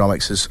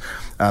Economics, has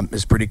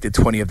predicted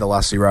 20 of the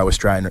last 0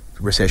 Australian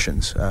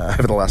recessions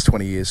over the last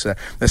 20 years. A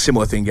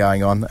similar thing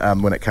going on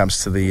when it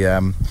comes to the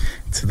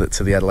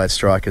Adelaide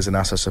Strikers and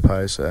us, I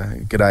suppose.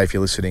 G'day if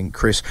you're listening,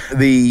 Chris.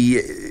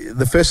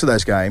 The first of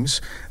those games,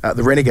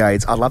 the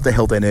Renegades, I love they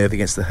held their nerve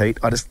against the Heat.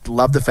 I just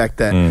love the fact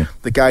that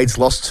the Gades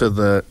lost to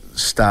the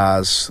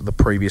Stars the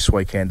previous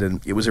weekend, and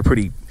it was a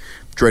pretty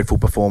dreadful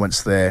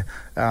performance there.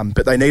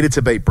 But they needed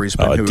to beat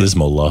Brisbane. A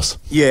dismal loss.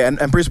 Yeah,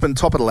 and Brisbane,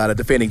 top of the ladder,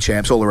 defending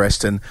champs, all the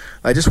rest, and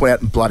they just went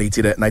out and bloody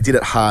did it, and they did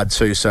it hard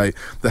too. So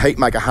the Heat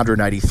make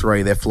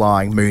 183. They're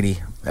flying. Mooney,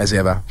 as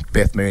ever,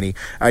 Beth Mooney,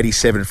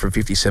 87 from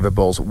 57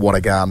 balls. What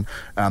a gun.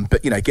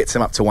 But, gets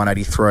them up to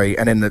 183.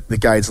 And then the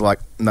Gades are like,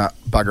 nah,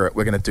 bugger it,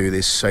 we're going to do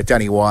this. So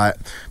Danny Wyatt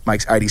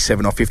makes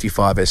 87 off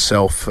 55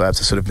 herself to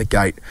sort of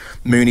negate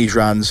Mooney's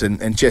runs.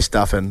 And Jess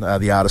Duffin,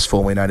 the artist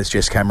formerly known as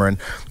Jess Cameron,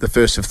 the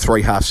first of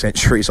 3 half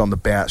centuries on the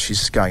bounce. She's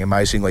just going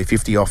amazingly,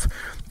 50 off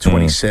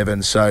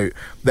 27. So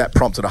that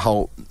prompted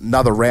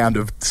another round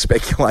of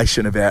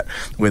speculation about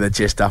whether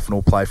Jess Duffin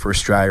will play for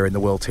Australia in the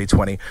World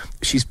T20.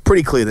 She's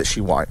pretty clear that she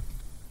won't.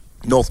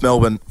 North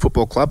Melbourne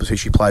Football Club is who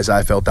she plays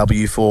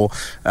AFLW for,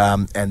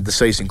 and the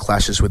season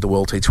clashes with the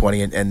World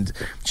T20, and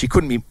she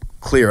couldn't be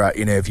clearer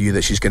in her view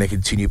that she's going to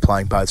continue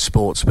playing both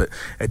sports. But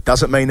it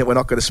doesn't mean that we're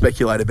not going to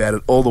speculate about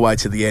it all the way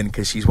to the end,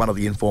 because she's one of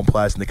the informed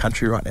players in the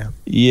country right now.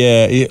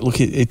 Yeah, look,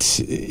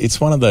 it's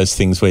one of those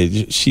things where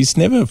she's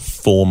never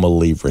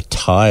formally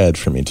retired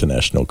from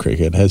international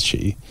cricket, has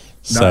she?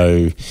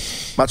 No.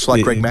 So much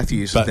like Greg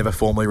Matthews has never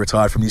formally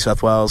retired from New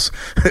South Wales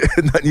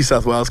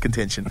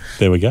contention.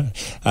 There we go.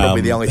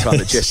 Probably the only time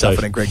that Jess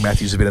Duffin and Greg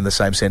Matthews have been in the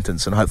same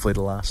sentence, and hopefully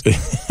the last.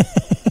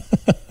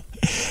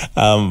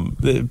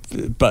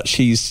 But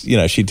she's,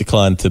 she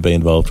declined to be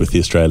involved with the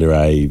Australia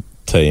A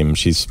team.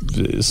 She's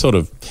sort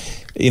of,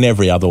 in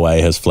every other way,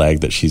 has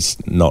flagged that she's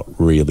not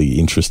really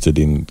interested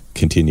in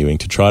continuing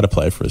to try to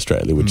play for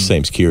Australia, which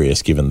seems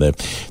curious given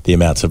the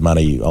amounts of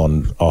money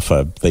on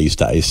offer these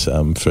days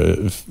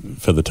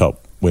for the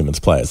top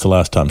women's players. The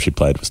last time she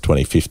played was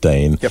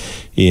 2015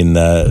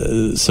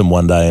 in some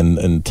one-day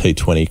and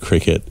T20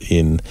 cricket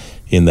in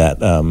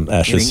that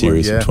Ashes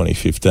series in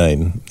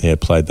 2015. Yeah,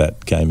 played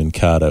that game in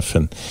Cardiff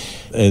and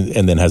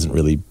then hasn't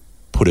really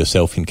put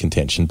herself in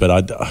contention.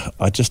 But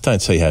I just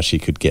don't see how she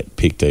could get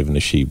picked even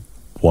if she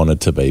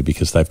wanted to be,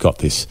 because they've got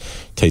this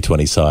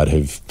T20 side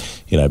who've,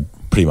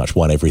 pretty much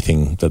won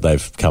everything that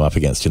they've come up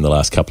against in the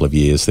last couple of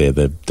years. They're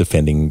the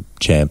defending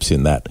champs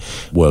in that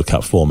World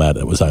Cup format.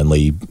 It was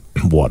only,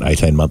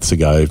 18 months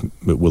ago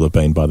it will have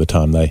been by the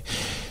time they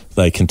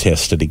they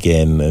contested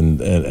again,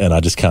 and I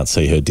just can't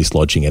see her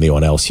dislodging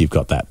anyone else. You've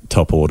got that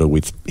top order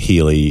with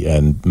Healy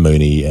and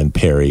Mooney and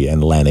Perry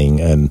and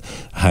Lanning and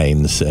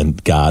Haynes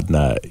and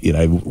Gardner. You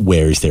know,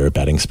 where is there a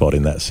batting spot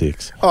in that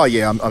six? Oh,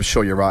 yeah, I'm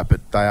sure you're right,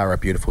 but they are a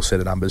beautiful set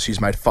of numbers.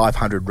 She's made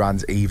 500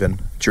 runs even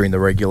during the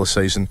regular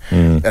season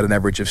at an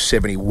average of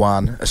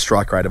 71, a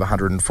strike rate of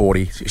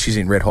 140. She's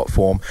in red-hot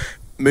form.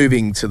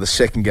 Moving to the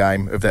second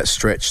game of that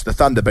stretch, the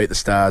Thunder beat the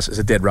Stars as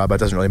a dead rubber. It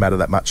doesn't really matter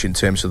that much in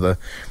terms of the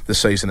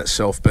season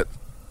itself, but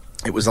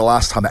it was the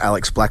last time that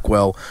Alex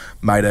Blackwell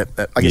made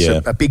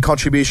a big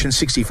contribution,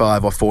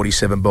 65 off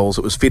 47 balls.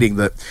 It was fitting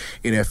that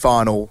in her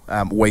final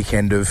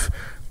weekend of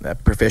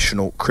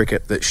professional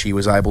cricket that she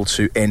was able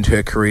to end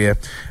her career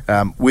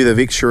with a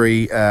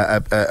victory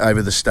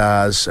over the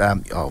Stars.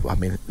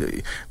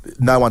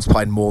 No one's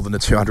played more than the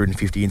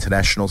 250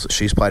 internationals that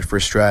she's played for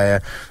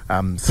Australia.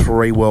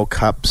 3 World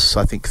Cups,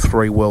 I think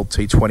 3 World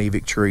T20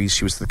 victories.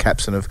 She was the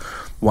captain of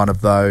one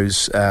of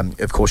those.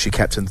 Of course, she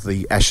captained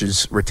the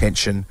Ashes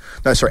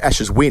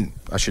win,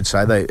 I should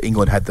say.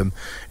 England had them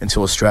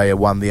until Australia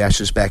won the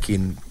Ashes back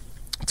in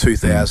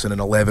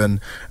 2011.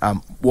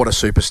 What a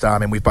superstar. I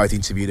mean, we've both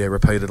interviewed her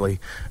repeatedly,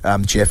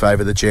 Jeff,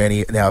 over the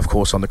journey. Now, of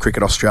course, on the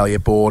Cricket Australia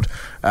board.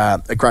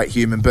 A great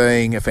human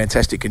being, a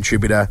fantastic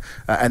contributor,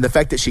 and the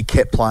fact that she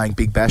kept playing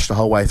Big Bash the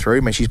whole way through. I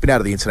mean, she's been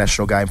out of the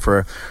international game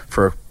for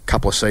a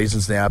couple of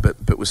seasons now,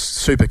 but was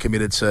super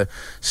committed to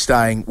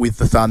staying with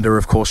the Thunder.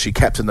 Of course, she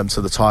captained them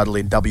to the title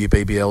in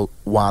WBBL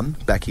 1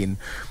 back in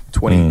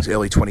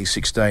early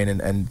 2016,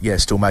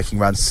 and still making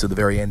runs to the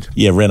very end.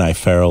 Yeah, Renee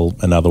Farrell,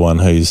 another one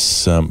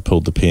who's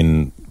pulled the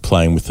pin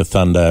playing with the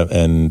Thunder,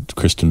 and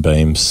Kristen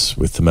Beams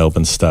with the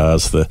Melbourne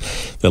Stars,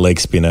 the leg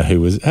spinner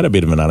who had a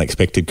bit of an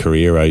unexpected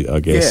career, I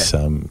guess.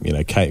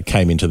 Yeah.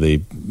 Came into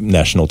the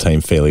national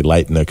team fairly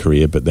late in her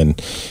career, but then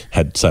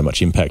had so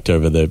much impact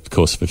over the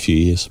course of a few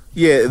years.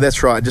 Yeah,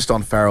 that's right. Just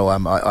on Farrell,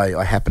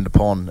 I happened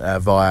upon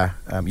via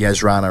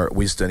Yaz Rana at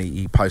Wisden.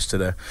 He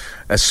posted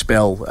a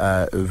spell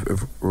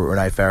of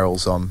Renee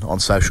Farrell's on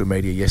social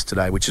media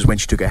yesterday, which is when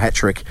she took a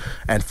hat-trick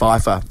and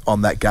fifer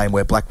on that game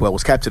where Blackwell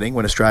was captaining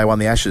when Australia won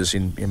the Ashes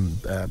in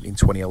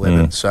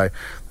 2011. So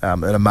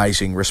an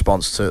amazing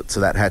response to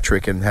that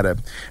hat-trick, and had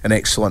an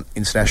excellent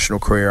international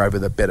career over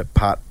the better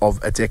part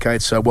of a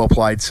decade. So well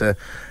played to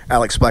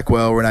Alex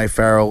Blackwell, Renee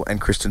Farrell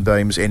and Kristen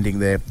Beams, ending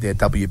their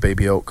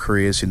WBBL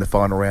careers in the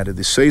final round of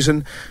this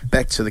season.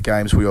 Back to the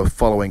games we were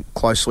following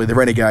closely. The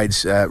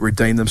Renegades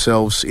redeemed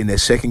themselves in their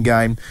second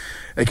game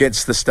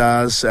against the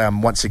Stars.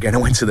 Once again,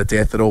 it went to the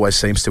death. It always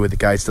seems to with the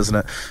Gates, doesn't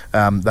it?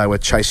 They were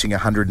chasing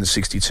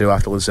 162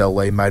 after Lizelle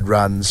Lee made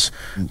runs.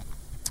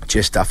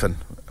 Jess Duffin,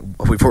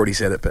 we've already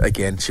said it, but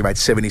again, she made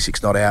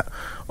 76 not out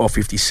off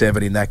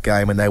 57 in that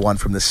game, and they won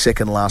from the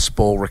second last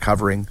ball,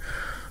 recovering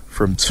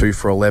from 2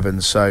 for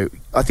 11. So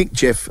I think,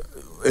 Jeff,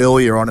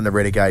 earlier on in the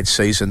Renegades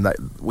season, that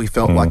we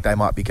felt like they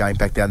might be going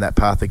back down that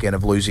path again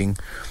of losing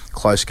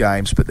close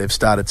games, but they've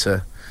started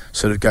to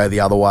sort of go the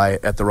other way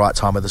at the right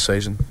time of the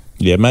season.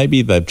 Yeah,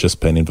 maybe they've just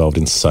been involved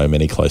in so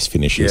many close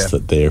finishes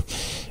that they're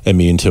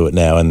immune to it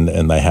now,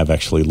 and they have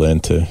actually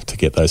learned to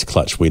get those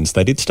clutch wins.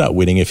 They did start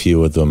winning a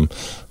few of them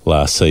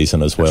last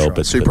season as well,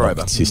 but not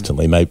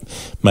consistently.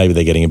 Maybe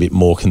they're getting a bit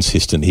more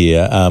consistent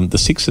here. The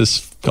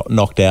Sixers got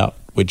knocked out,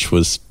 which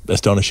was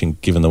astonishing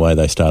given the way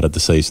they started the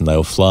season. They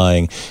were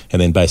flying,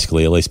 and then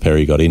basically Elise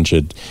Perry got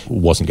injured,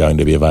 wasn't going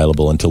to be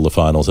available until the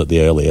finals at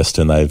the earliest,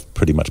 and they've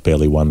pretty much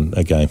barely won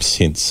a game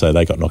since. So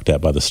they got knocked out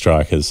by the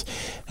Strikers.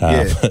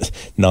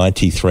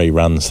 93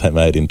 runs they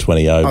made in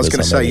 20 overs. I was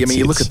going to say,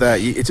 you look at that,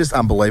 it's just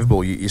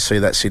unbelievable. You see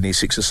that Sydney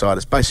Sixers side,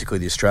 it's basically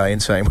the Australian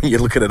team when you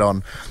look at it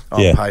on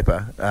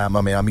paper.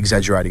 I'm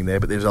exaggerating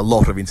there, but there's a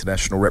lot of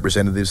international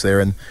representatives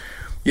there, and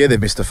they've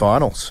missed the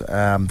finals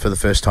for the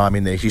first time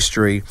in their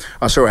history.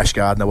 I saw Ash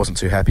Gardner wasn't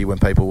too happy when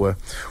people were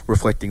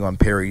reflecting on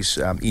Perry's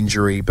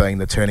injury being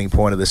the turning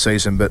point of the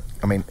season, but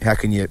I mean, how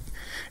can you?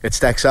 It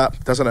stacks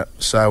up, doesn't it?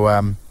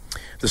 So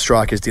the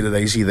Strikers did it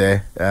easy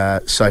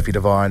there. Sophie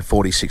Devine,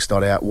 46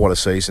 not out. What a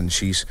season!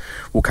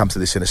 We'll come to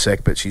this in a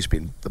sec, but she's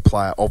been the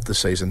player of the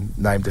season,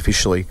 named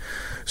officially.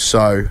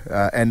 So,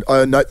 and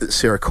I note that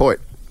Sarah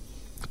Coit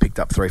picked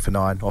up 3 for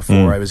 9 off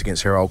 4 overs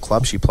against her old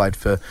club. She played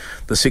for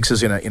the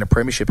Sixers in a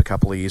premiership a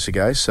couple of years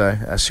ago. So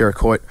Sarah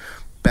Coit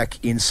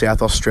back in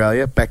South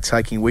Australia, back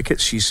taking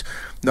wickets. She's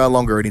no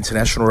longer an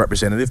international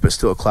representative, but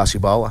still a classy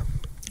bowler.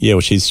 Yeah,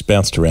 well, she's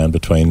bounced around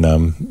between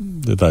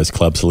those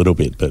clubs a little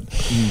bit, but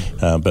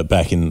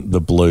back in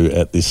the blue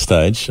at this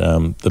stage.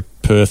 The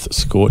Perth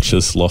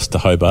Scorchers lost to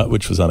Hobart,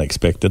 which was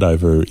unexpected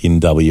over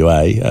in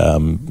WA,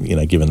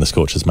 given the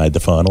Scorchers made the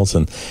finals,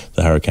 and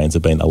the Hurricanes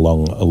have been a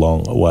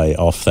long way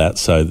off that.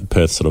 So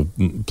Perth sort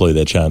of blew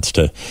their chance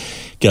to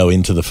go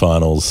into the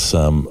finals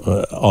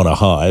on a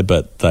high,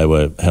 but they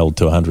were held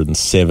to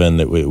 107.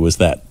 It was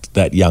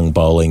that young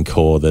bowling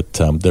core, that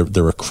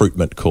the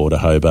recruitment core to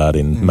Hobart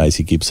in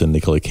Maisie Gibson,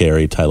 Nicola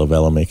Carey, Taylor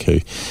Velamick, who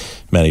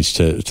managed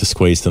to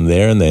squeeze them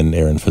there, and then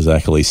Erin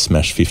Fazakali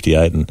smashed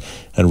 58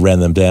 and ran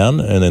them down.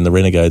 And then the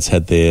Renegades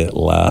had their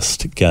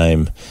last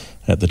game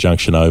at the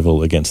Junction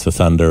Oval against the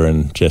Thunder,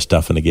 and Jess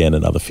Duffin again,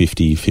 another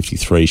 50,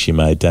 53 she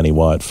made. Danny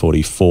Wyatt,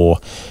 44,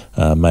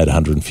 made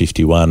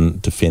 151,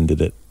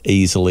 defended it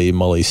easily.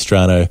 Molly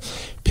Strano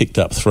picked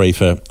up 3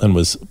 and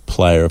was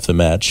player of the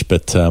match,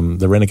 but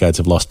the Renegades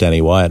have lost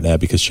Danny Wyatt now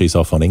because she's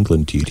off on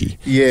England duty.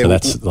 Yeah, so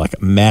that's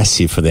like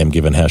massive for them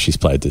given how she's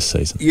played this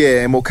season.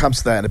 Yeah, and we'll come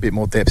to that in a bit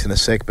more depth in a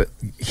sec, but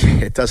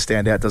yeah, it does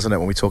stand out, doesn't it,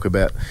 when we talk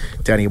about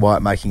Danny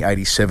Wyatt making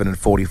 87 and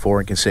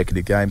 44 in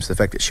consecutive games. The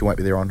fact that she won't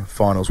be there on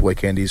finals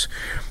weekend is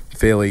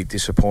fairly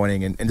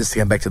disappointing. And just to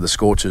come back to the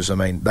Scorchers, I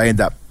mean, they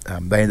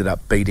ended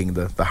up beating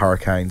the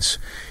Hurricanes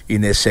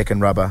in their second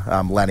rubber.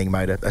 Lanning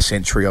made a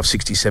century of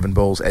 67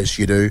 balls, as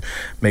you do.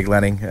 Meg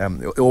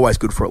Lanning, always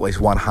good for at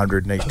least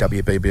 100 in each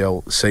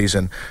WBBL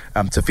season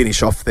to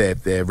finish off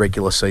their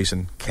regular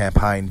season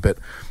campaign. But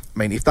I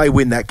mean, if they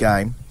win that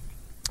game,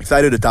 if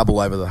they did a double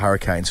over the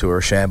Hurricanes, who are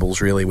a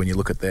shambles really when you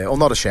look at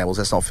not a shambles,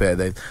 that's not fair.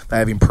 They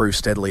have improved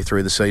steadily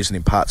through the season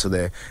in parts of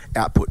their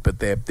output, but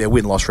their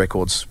win-loss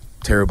record's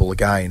terrible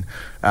again.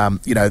 They're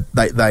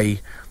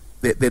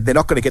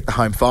not going to get the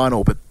home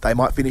final, but they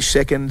might finish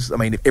second. I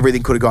mean, if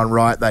everything could have gone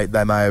right,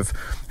 they may have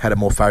had a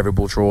more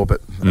favourable draw.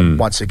 But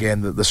once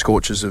again, the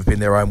Scorchers have been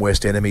their own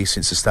worst enemy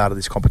since the start of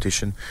this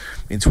competition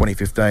in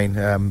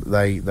 2015.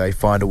 They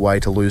find a way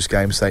to lose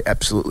games they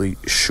absolutely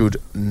should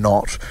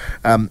not.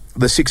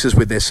 The Sixers,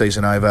 with their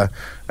season over,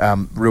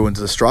 ruined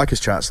the Strikers'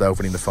 chance they were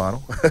winning the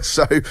final.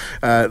 So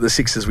the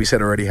Sixers, we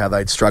said already how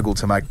they'd struggled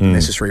to make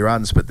necessary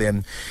runs, but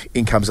then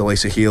in comes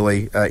Elisa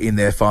Healy in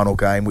their final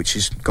game, which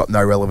has got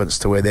no relevance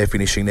to where they're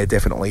finishing. They're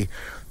definitely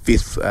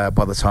fifth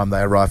by the time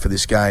they arrive for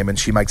this game, and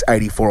she makes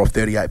 84 off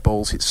 38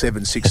 balls, hits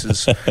 7 sixes.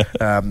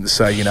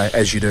 So,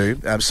 as you do.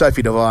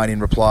 Sophie Devine, in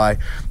reply,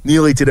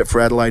 nearly did it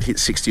for Adelaide, hit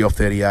 60 off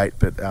 38,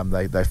 but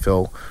they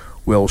fell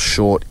well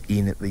short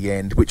in the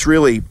end, which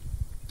really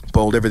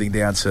boiled everything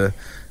down to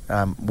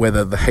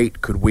whether the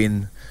Heat could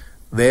win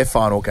their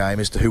final game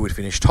as to who would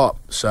finish top.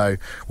 So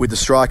with the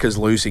Strikers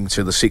losing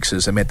to the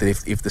Sixers, it meant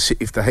that if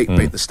the Heat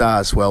beat the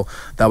Stars, well,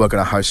 they were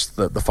going to host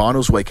the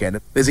finals weekend.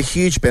 There's a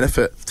huge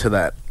benefit to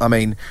that. I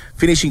mean,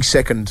 finishing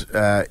second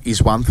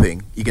is one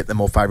thing. You get the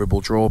more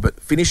favourable draw, but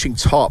finishing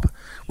top,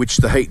 which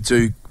the Heat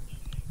do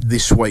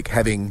this week,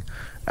 having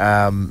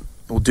beaten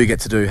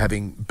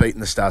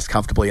the Stars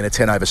comfortably in a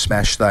 10-over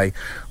smash. They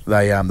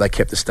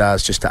kept the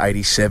Stars just to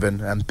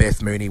 87, and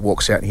Beth Mooney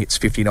walks out and hits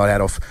 59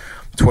 out of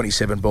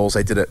 27 balls.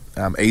 They did it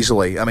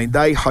easily. I mean,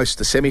 they host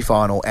the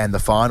semi-final and the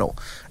final,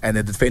 and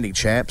they're defending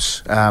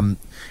champs.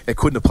 It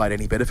couldn't have played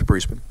any better for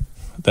Brisbane.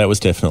 That was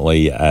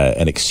definitely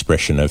an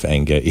expression of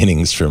anger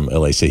innings from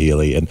Elisa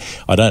Healy, and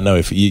I don't know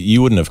if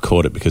you wouldn't have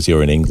caught it because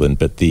you're in England,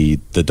 but the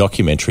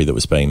documentary that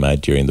was being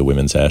made during the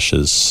Women's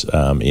Ashes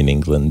in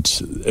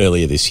England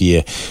earlier this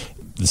year,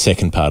 the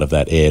second part of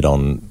that aired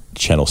on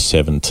Channel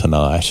 7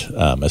 tonight,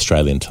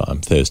 Australian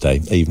time,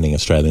 Thursday evening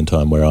Australian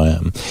time where I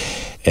am.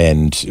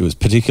 And it was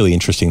particularly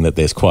interesting that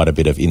there's quite a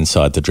bit of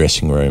inside the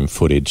dressing room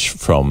footage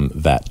from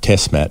that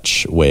test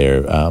match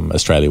where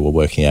Australia were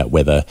working out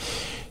whether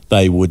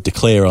they would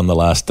declare on the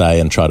last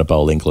day and try to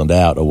bowl England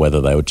out, or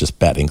whether they would just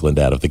bat England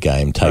out of the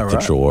game, take the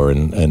draw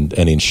and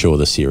ensure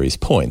the series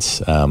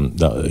points.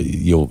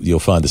 You'll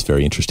find this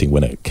very interesting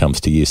when it comes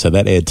to you. So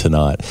that aired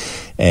tonight,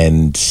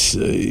 and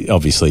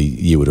obviously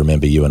you would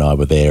remember you and I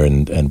were there,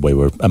 and we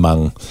were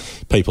among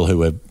people who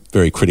were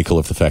very critical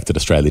of the fact that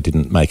Australia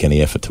didn't make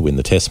any effort to win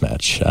the test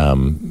match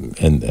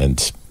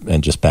and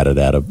just batted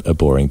out a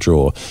boring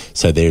draw.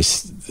 So there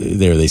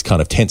are these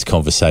kind of tense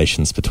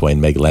conversations between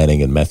Meg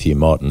Lanning and Matthew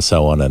Mott and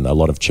so on, and a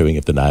lot of chewing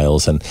of the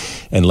nails, and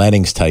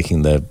Lanning's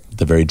taking the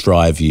very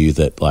dry view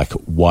that, like,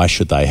 why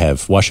should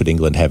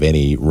England have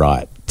any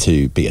right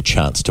to be a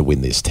chance to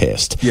win this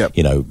test? Yep.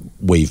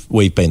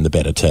 We've been the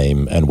better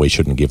team and we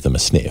shouldn't give them a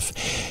sniff.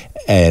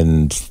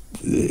 And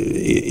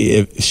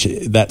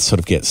that sort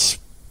of gets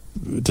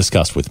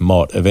discussed with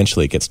Mott.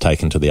 Eventually it gets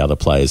taken to the other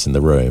players in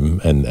the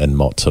room, and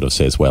Mott sort of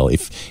says, well,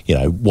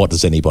 what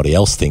does anybody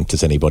else think?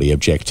 Does anybody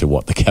object to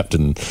what the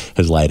captain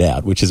has laid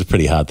out? Which is a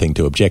pretty hard thing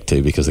to object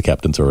to because the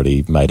captain's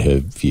already made her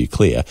view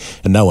clear,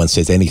 and no one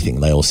says anything.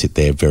 They all sit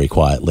there very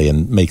quietly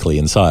and meekly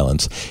in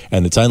silence,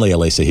 and it's only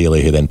Elisa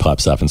Healy who then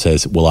pipes up and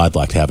says, well, I'd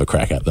like to have a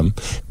crack at them.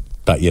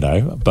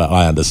 But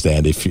I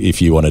understand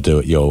if you want to do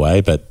it your way,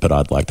 but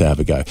I'd like to have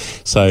a go.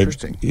 So,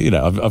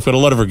 I've got a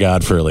lot of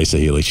regard for Elisa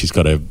Healy. She's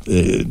got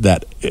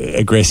that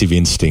aggressive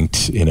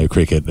instinct in her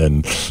cricket,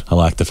 and I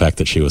like the fact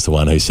that she was the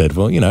one who said,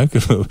 well,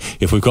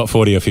 if we've got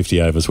 40 or 50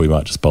 overs, we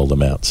might just bowl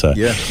them out. So,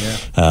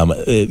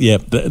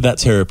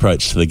 that's her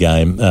approach to the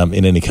game.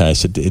 In any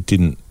case, it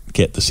didn't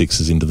get the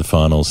Sixers into the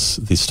finals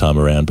this time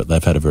around, but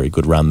they've had a very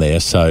good run there.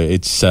 So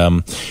it's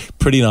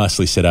pretty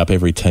nicely set up.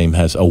 Every team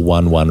has a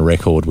 1-1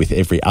 record with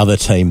every other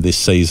team this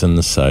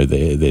season, so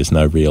there's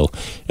no real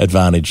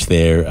advantage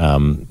there.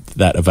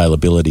 That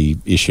availability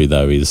issue,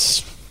 though,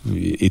 it's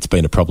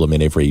been a problem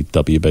in every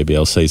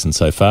WBBL season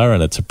so far,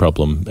 and it's a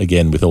problem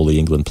again with all the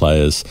England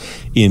players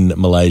in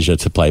Malaysia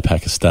to play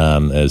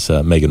Pakistan, as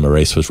Megan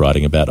Maurice was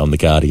writing about on The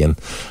Guardian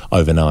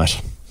overnight.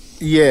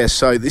 Yeah,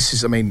 so this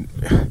is,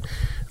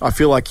 I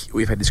feel like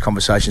we've had this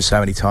conversation so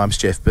many times,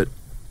 Jeff, but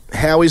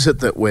how is it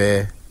that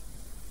we're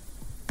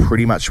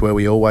pretty much where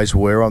we always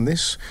were on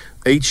this?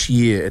 Each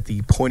year at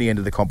the pointy end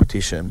of the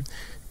competition,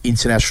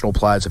 international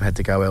players have had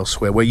to go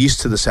elsewhere. We're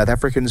used to the South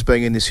Africans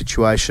being in this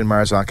situation.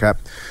 Marizanne Kapp,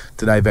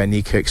 Danae van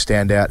Niekerk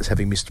stand out as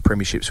having missed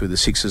premierships with the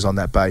Sixers on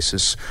that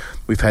basis.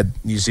 We've had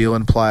New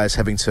Zealand players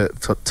having to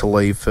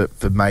leave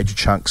for major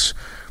chunks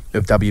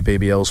of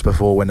WBBLs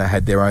before when they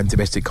had their own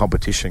domestic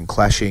competition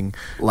clashing.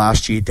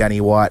 Last year, Danny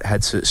White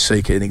had to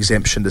seek an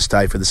exemption to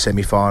stay for the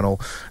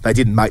semi-final. They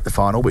didn't make the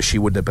final, but she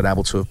wouldn't have been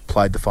able to have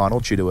played the final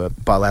due to a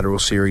bilateral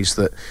series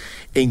that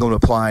England were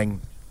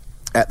playing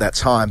at that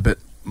time. But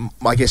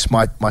I guess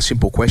my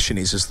simple question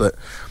is that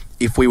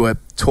if we were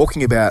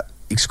talking about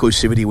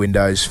exclusivity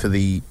windows for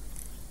the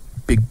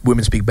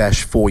Women's Big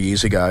Bash 4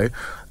 years ago,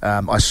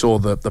 I saw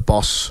the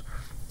boss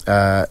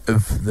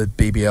of the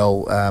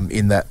BBL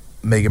in that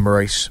Megan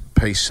Maurice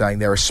piece saying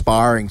they're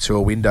aspiring to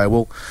a window.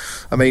 Well,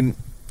 I mean,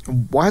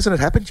 why hasn't it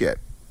happened yet?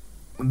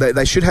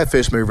 They should have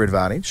first mover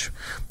advantage.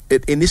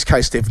 In this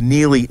case, they've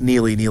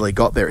nearly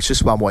got there. It's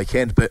just one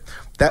weekend, but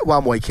that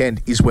one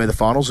weekend is where the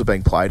finals are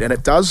being played, and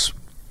it does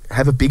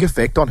have a big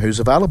effect on who's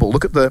available.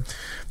 Look at the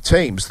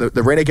teams. The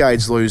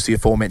Renegades lose the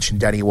aforementioned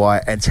Danny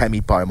White and Tammy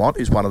Beaumont,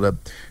 who's one of the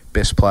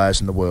best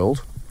players in the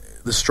world.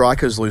 The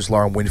Strikers lose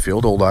Lauren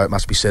Winfield, although it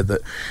must be said that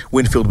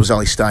Winfield was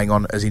only staying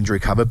on as injury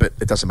cover, but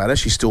it doesn't matter.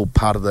 She's still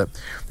part of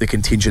the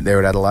contingent there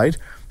at Adelaide.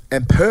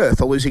 And Perth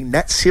are losing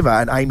Nat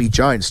Siver and Amy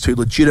Jones, two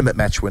legitimate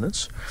match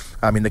winners.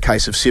 In the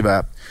case of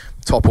Siver,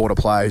 top order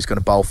player who's going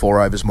to bowl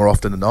 4 overs more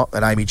often than not,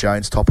 and Amy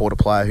Jones, top order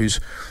player who's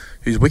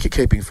wicket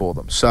keeping for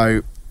them.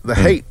 So the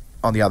Heat,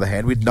 on the other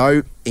hand, with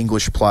no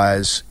English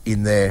players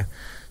in their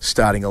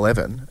starting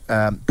 11,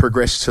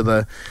 progressed to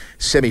the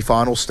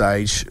semi-final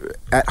stage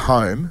at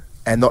home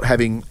and not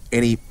having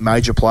any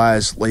major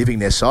players leaving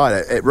their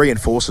side. It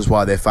reinforces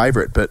why they're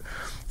favourite. But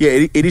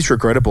yeah, it is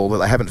regrettable that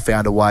they haven't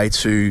found a way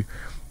to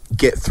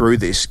get through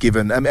this,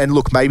 given and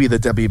look, maybe the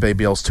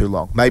WBBL's too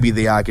long. Maybe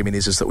the argument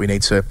is that we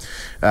need to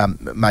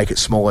make it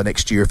smaller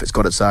next year if it's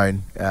got its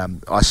own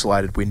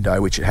isolated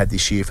window, which it had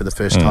this year for the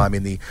first time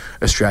in the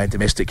Australian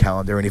domestic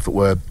calendar. And if it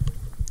were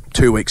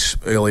 2 weeks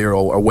earlier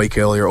or a week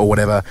earlier or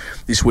whatever,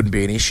 this wouldn't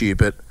be an issue.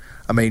 But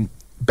I mean,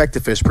 back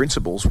to first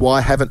principles, why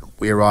haven't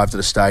we arrived at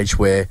a stage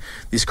where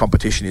this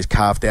competition is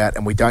carved out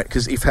and we don't?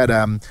 Because if had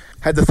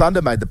the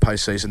Thunder made the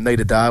postseason,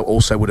 Nita Dar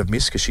also would have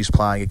missed because she's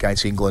playing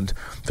against England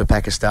for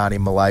Pakistan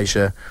in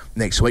Malaysia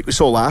next week. We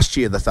saw last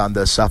year the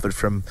Thunder suffered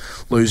from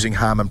losing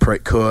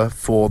Harmanpreet Kaur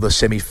for the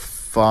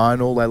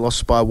semi-final. They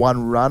lost by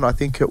 1 run, I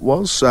think it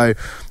was. So,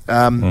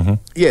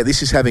 yeah,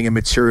 this is having a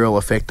material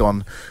effect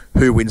on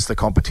who wins the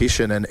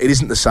competition, and it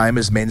isn't the same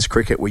as men's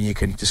cricket when you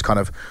can just kind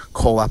of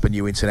call up a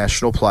new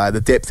international player.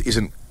 The depth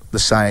isn't the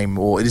same,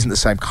 or it isn't the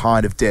same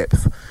kind of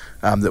depth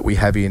that we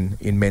have in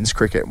men's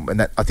cricket, and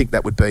that, I think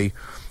that would be,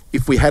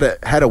 if we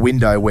had a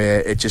window where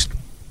it just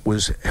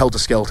was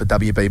helter-skelter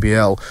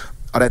WBBL,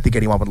 I don't think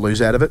anyone would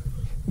lose out of it.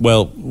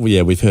 Well,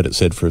 yeah, we've heard it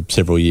said for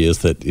several years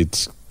that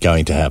it's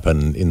going to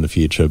happen in the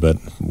future, but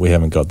we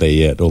haven't got there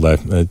yet,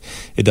 although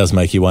it does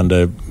make you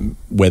wonder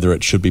whether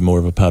it should be more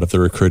of a part of the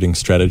recruiting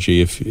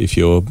strategy if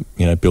you're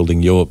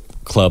building your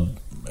club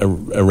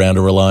around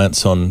a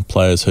reliance on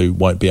players who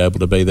won't be able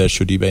to be there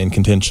should you be in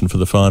contention for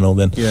the final,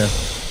 then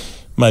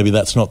maybe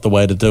that's not the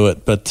way to do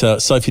it. But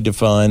Sophie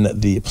Devine,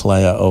 the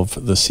player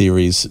of the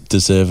series,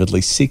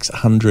 deservedly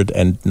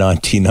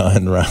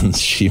 699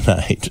 runs she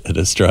made at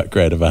a strike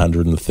rate of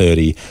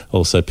 130.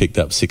 Also picked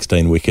up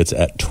 16 wickets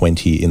at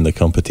 20 in the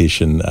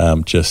competition.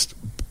 Just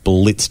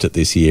blitzed it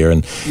this year,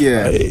 and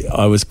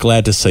I was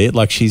glad to see it.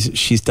 Like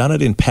she's done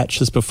it in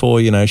patches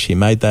before. She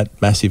made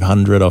that massive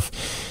 100 off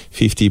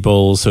 50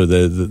 balls, or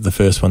the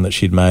first one that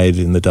she'd made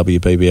in the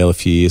WBBL a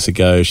few years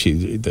ago.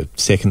 The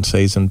second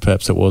season,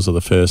 perhaps it was, or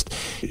the first.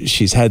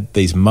 She's had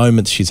these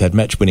moments. She's had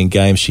match-winning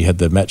games. She had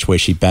the match where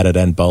she batted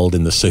and bowled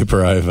in the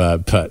Super Over,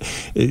 but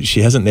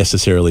she hasn't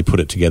necessarily put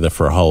it together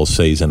for a whole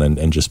season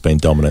and just been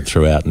dominant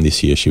throughout, and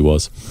this year she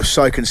was.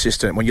 So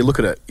consistent. When you look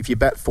at it, if you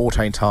bat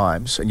 14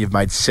 times and you've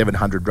made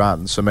 700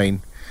 runs, I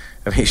mean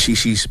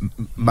she's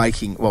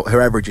making, well,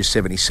 her average is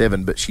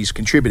 77, but she's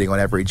contributing on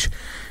average,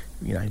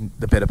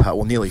 the better part,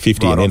 nearly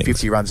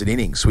 50 runs in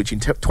innings, which in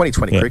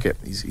 2020 cricket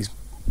is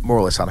more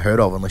or less unheard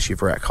of unless you're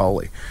Virat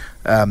Kohli.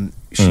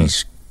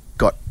 She's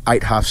got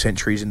 8 half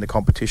centuries in the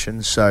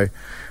competition, so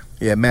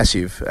yeah,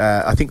 massive.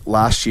 I think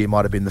last year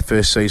might have been the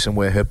first season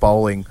where her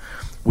bowling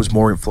was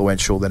more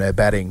influential than her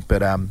batting,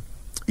 but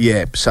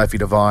Sophie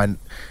Devine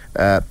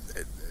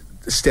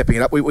stepping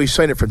it up. We've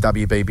seen it from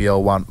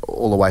WBBL 1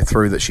 all the way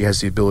through that she has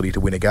the ability to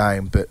win a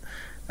game, but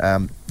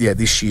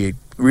this year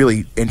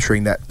really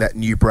entering that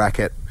new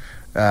bracket.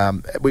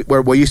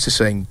 We're used to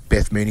seeing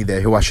Beth Mooney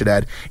there, who I should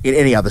add, in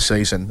any other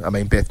season, I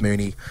mean, Beth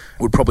Mooney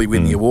would probably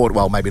win the award.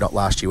 Well, maybe not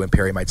last year when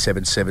Perry made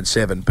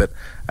 777, but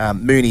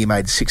Mooney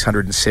made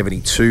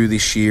 672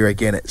 this year,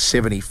 again at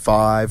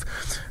 75,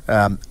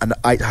 and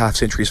 8 half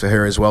centuries for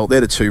her as well.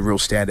 They're the two real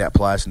standout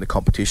players in the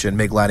competition.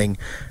 Meg Lanning,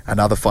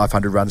 another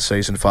 500 run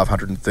season,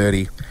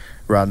 530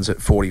 runs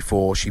at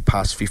 44. She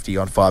passed 50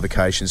 on 5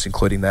 occasions,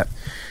 including that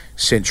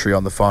century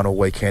on the final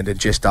weekend. And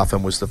Jess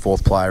Duffin was the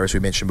 4th player, as we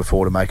mentioned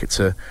before, to make it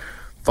to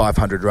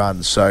 500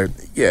 runs. So,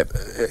 yeah,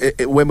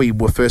 when we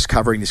were first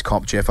covering this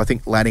comp, Jeff, I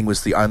think Lanning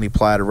was the only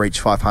player to reach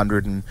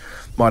 500 and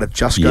might have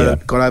just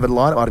got over the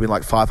line. It might have been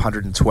like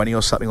 520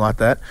 or something like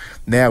that.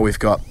 Now we've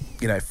got,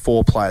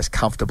 4 players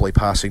comfortably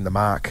passing the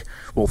mark.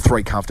 Well,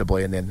 3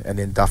 comfortably, and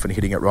then Duffin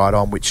hitting it right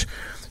on, which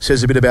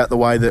says a bit about the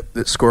way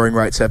that scoring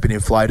rates have been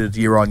inflated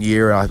year on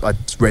year. I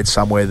read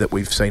somewhere that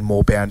we've seen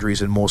more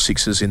boundaries and more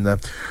sixes in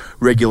the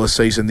regular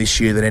season this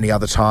year than any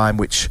other time,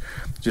 which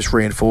just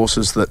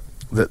reinforces that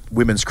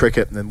women's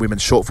cricket and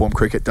women's short form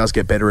cricket does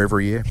get better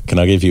every year. Can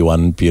I give you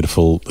one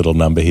beautiful little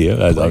number here?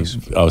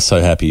 I was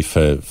so happy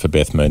for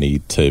Beth Mooney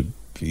to,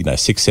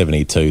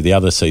 672. The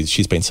other season,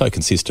 she's been so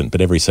consistent,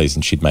 but every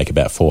season she'd make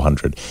about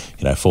 400,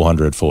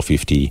 400,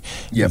 450.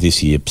 Yep.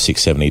 This year,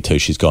 672,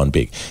 she's gone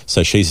big.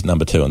 So she's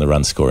number 2 on the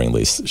run scoring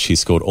list. She's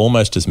scored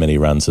almost as many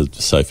runs as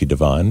Sophie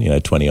Devine,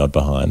 20-odd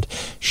behind.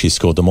 She's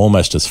scored them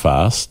almost as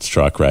fast,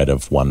 strike rate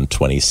of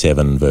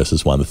 127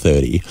 versus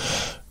 130.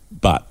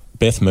 But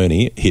Beth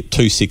Mooney hit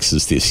 2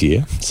 sixes this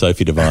year.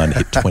 Sophie Devine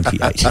hit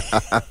 28.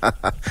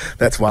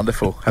 That's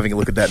wonderful. Having a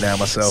look at that now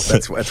myself,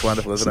 that's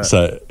wonderful, isn't it?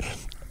 So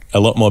a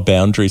lot more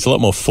boundaries, a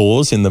lot more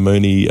 4s in the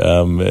Mooney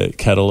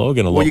catalogue,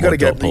 and a lot more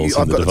dot balls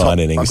in the Devine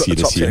innings. I've got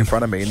the top 10 in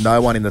front of me, and no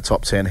one in the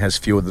top 10 has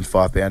fewer than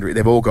 5 boundaries.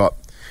 They've all got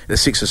the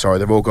sixes. Sorry,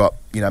 they've all got.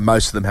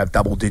 Most of them have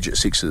double-digit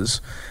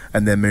sixes,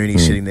 and then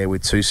Mooney's sitting there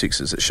with 2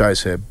 sixes. It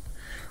shows her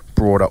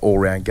broader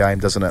all-round game,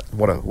 doesn't it?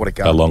 What a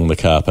gun along the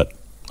carpet.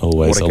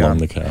 Always along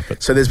the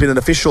carpet. So there's been an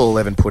official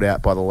 11 put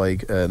out by the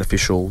league, an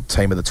official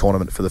team of the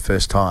tournament for the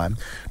first time.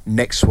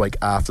 Next week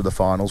after the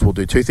finals, we'll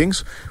do 2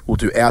 things. We'll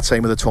do our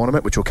team of the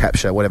tournament, which will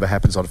capture whatever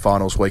happens on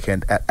finals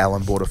weekend at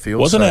Allan Border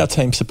Field. Wasn't our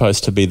team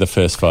supposed to be the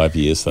first 5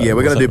 years, though? Yeah,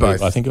 we're going to do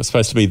both. I think it was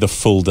supposed to be the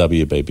full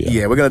WBBL.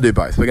 Yeah, we're going to do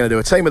both. We're going to do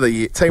a team of the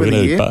year. We're going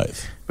to do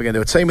both. We're going to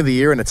do a team of the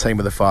year and a team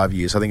of the 5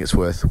 years. I think it's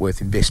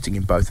worth investing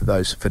in both of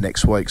those for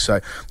next week.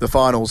 So the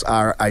finals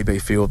are at AB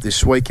Field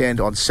this weekend.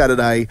 On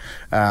Saturday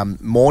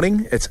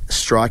morning, it's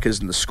Strikers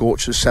and the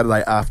Scorchers.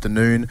 Saturday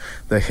afternoon,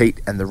 the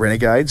Heat and the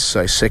Renegades.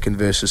 So 2nd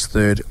versus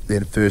 3rd,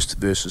 then 1st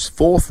versus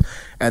 4th.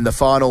 And the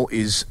final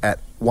is at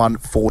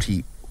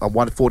 1:40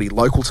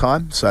 local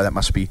time, so that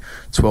must be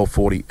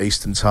 12:40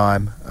 Eastern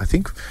time, I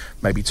think,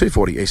 maybe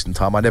 2:40 Eastern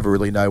time. I never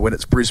really know when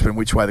it's Brisbane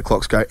which way the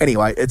clocks go.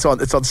 Anyway, it's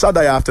on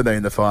Sunday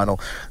afternoon, the final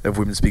of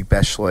Women's Big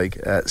Bash League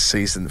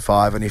season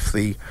 5, and if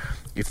the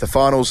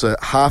finals are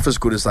half as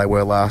good as they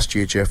were last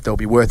year, Jeff, they'll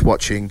be worth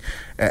watching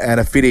and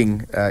a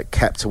fitting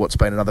cap to what's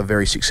been another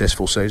very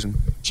successful season.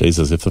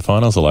 Jesus, if the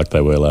finals are like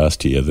they were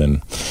last year,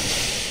 then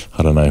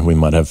I don't know, we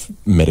might have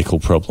medical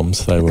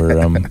problems. They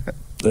were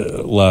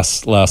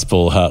last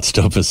ball heart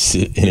stoppers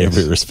in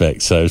every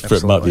respect. So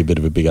it might be a bit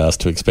of a big ask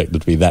to expect it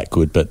to be that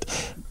good, but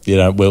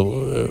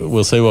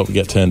we'll see what we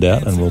get turned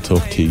out, and we'll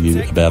talk to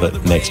you about it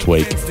next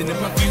week.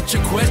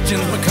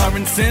 My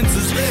current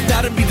senses,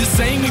 that'll be the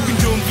same we've been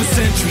doing for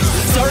centuries.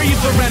 Sorry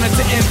if I ran out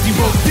to empty,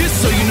 wrote this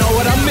so you know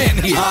what I meant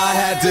here. I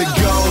had to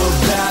go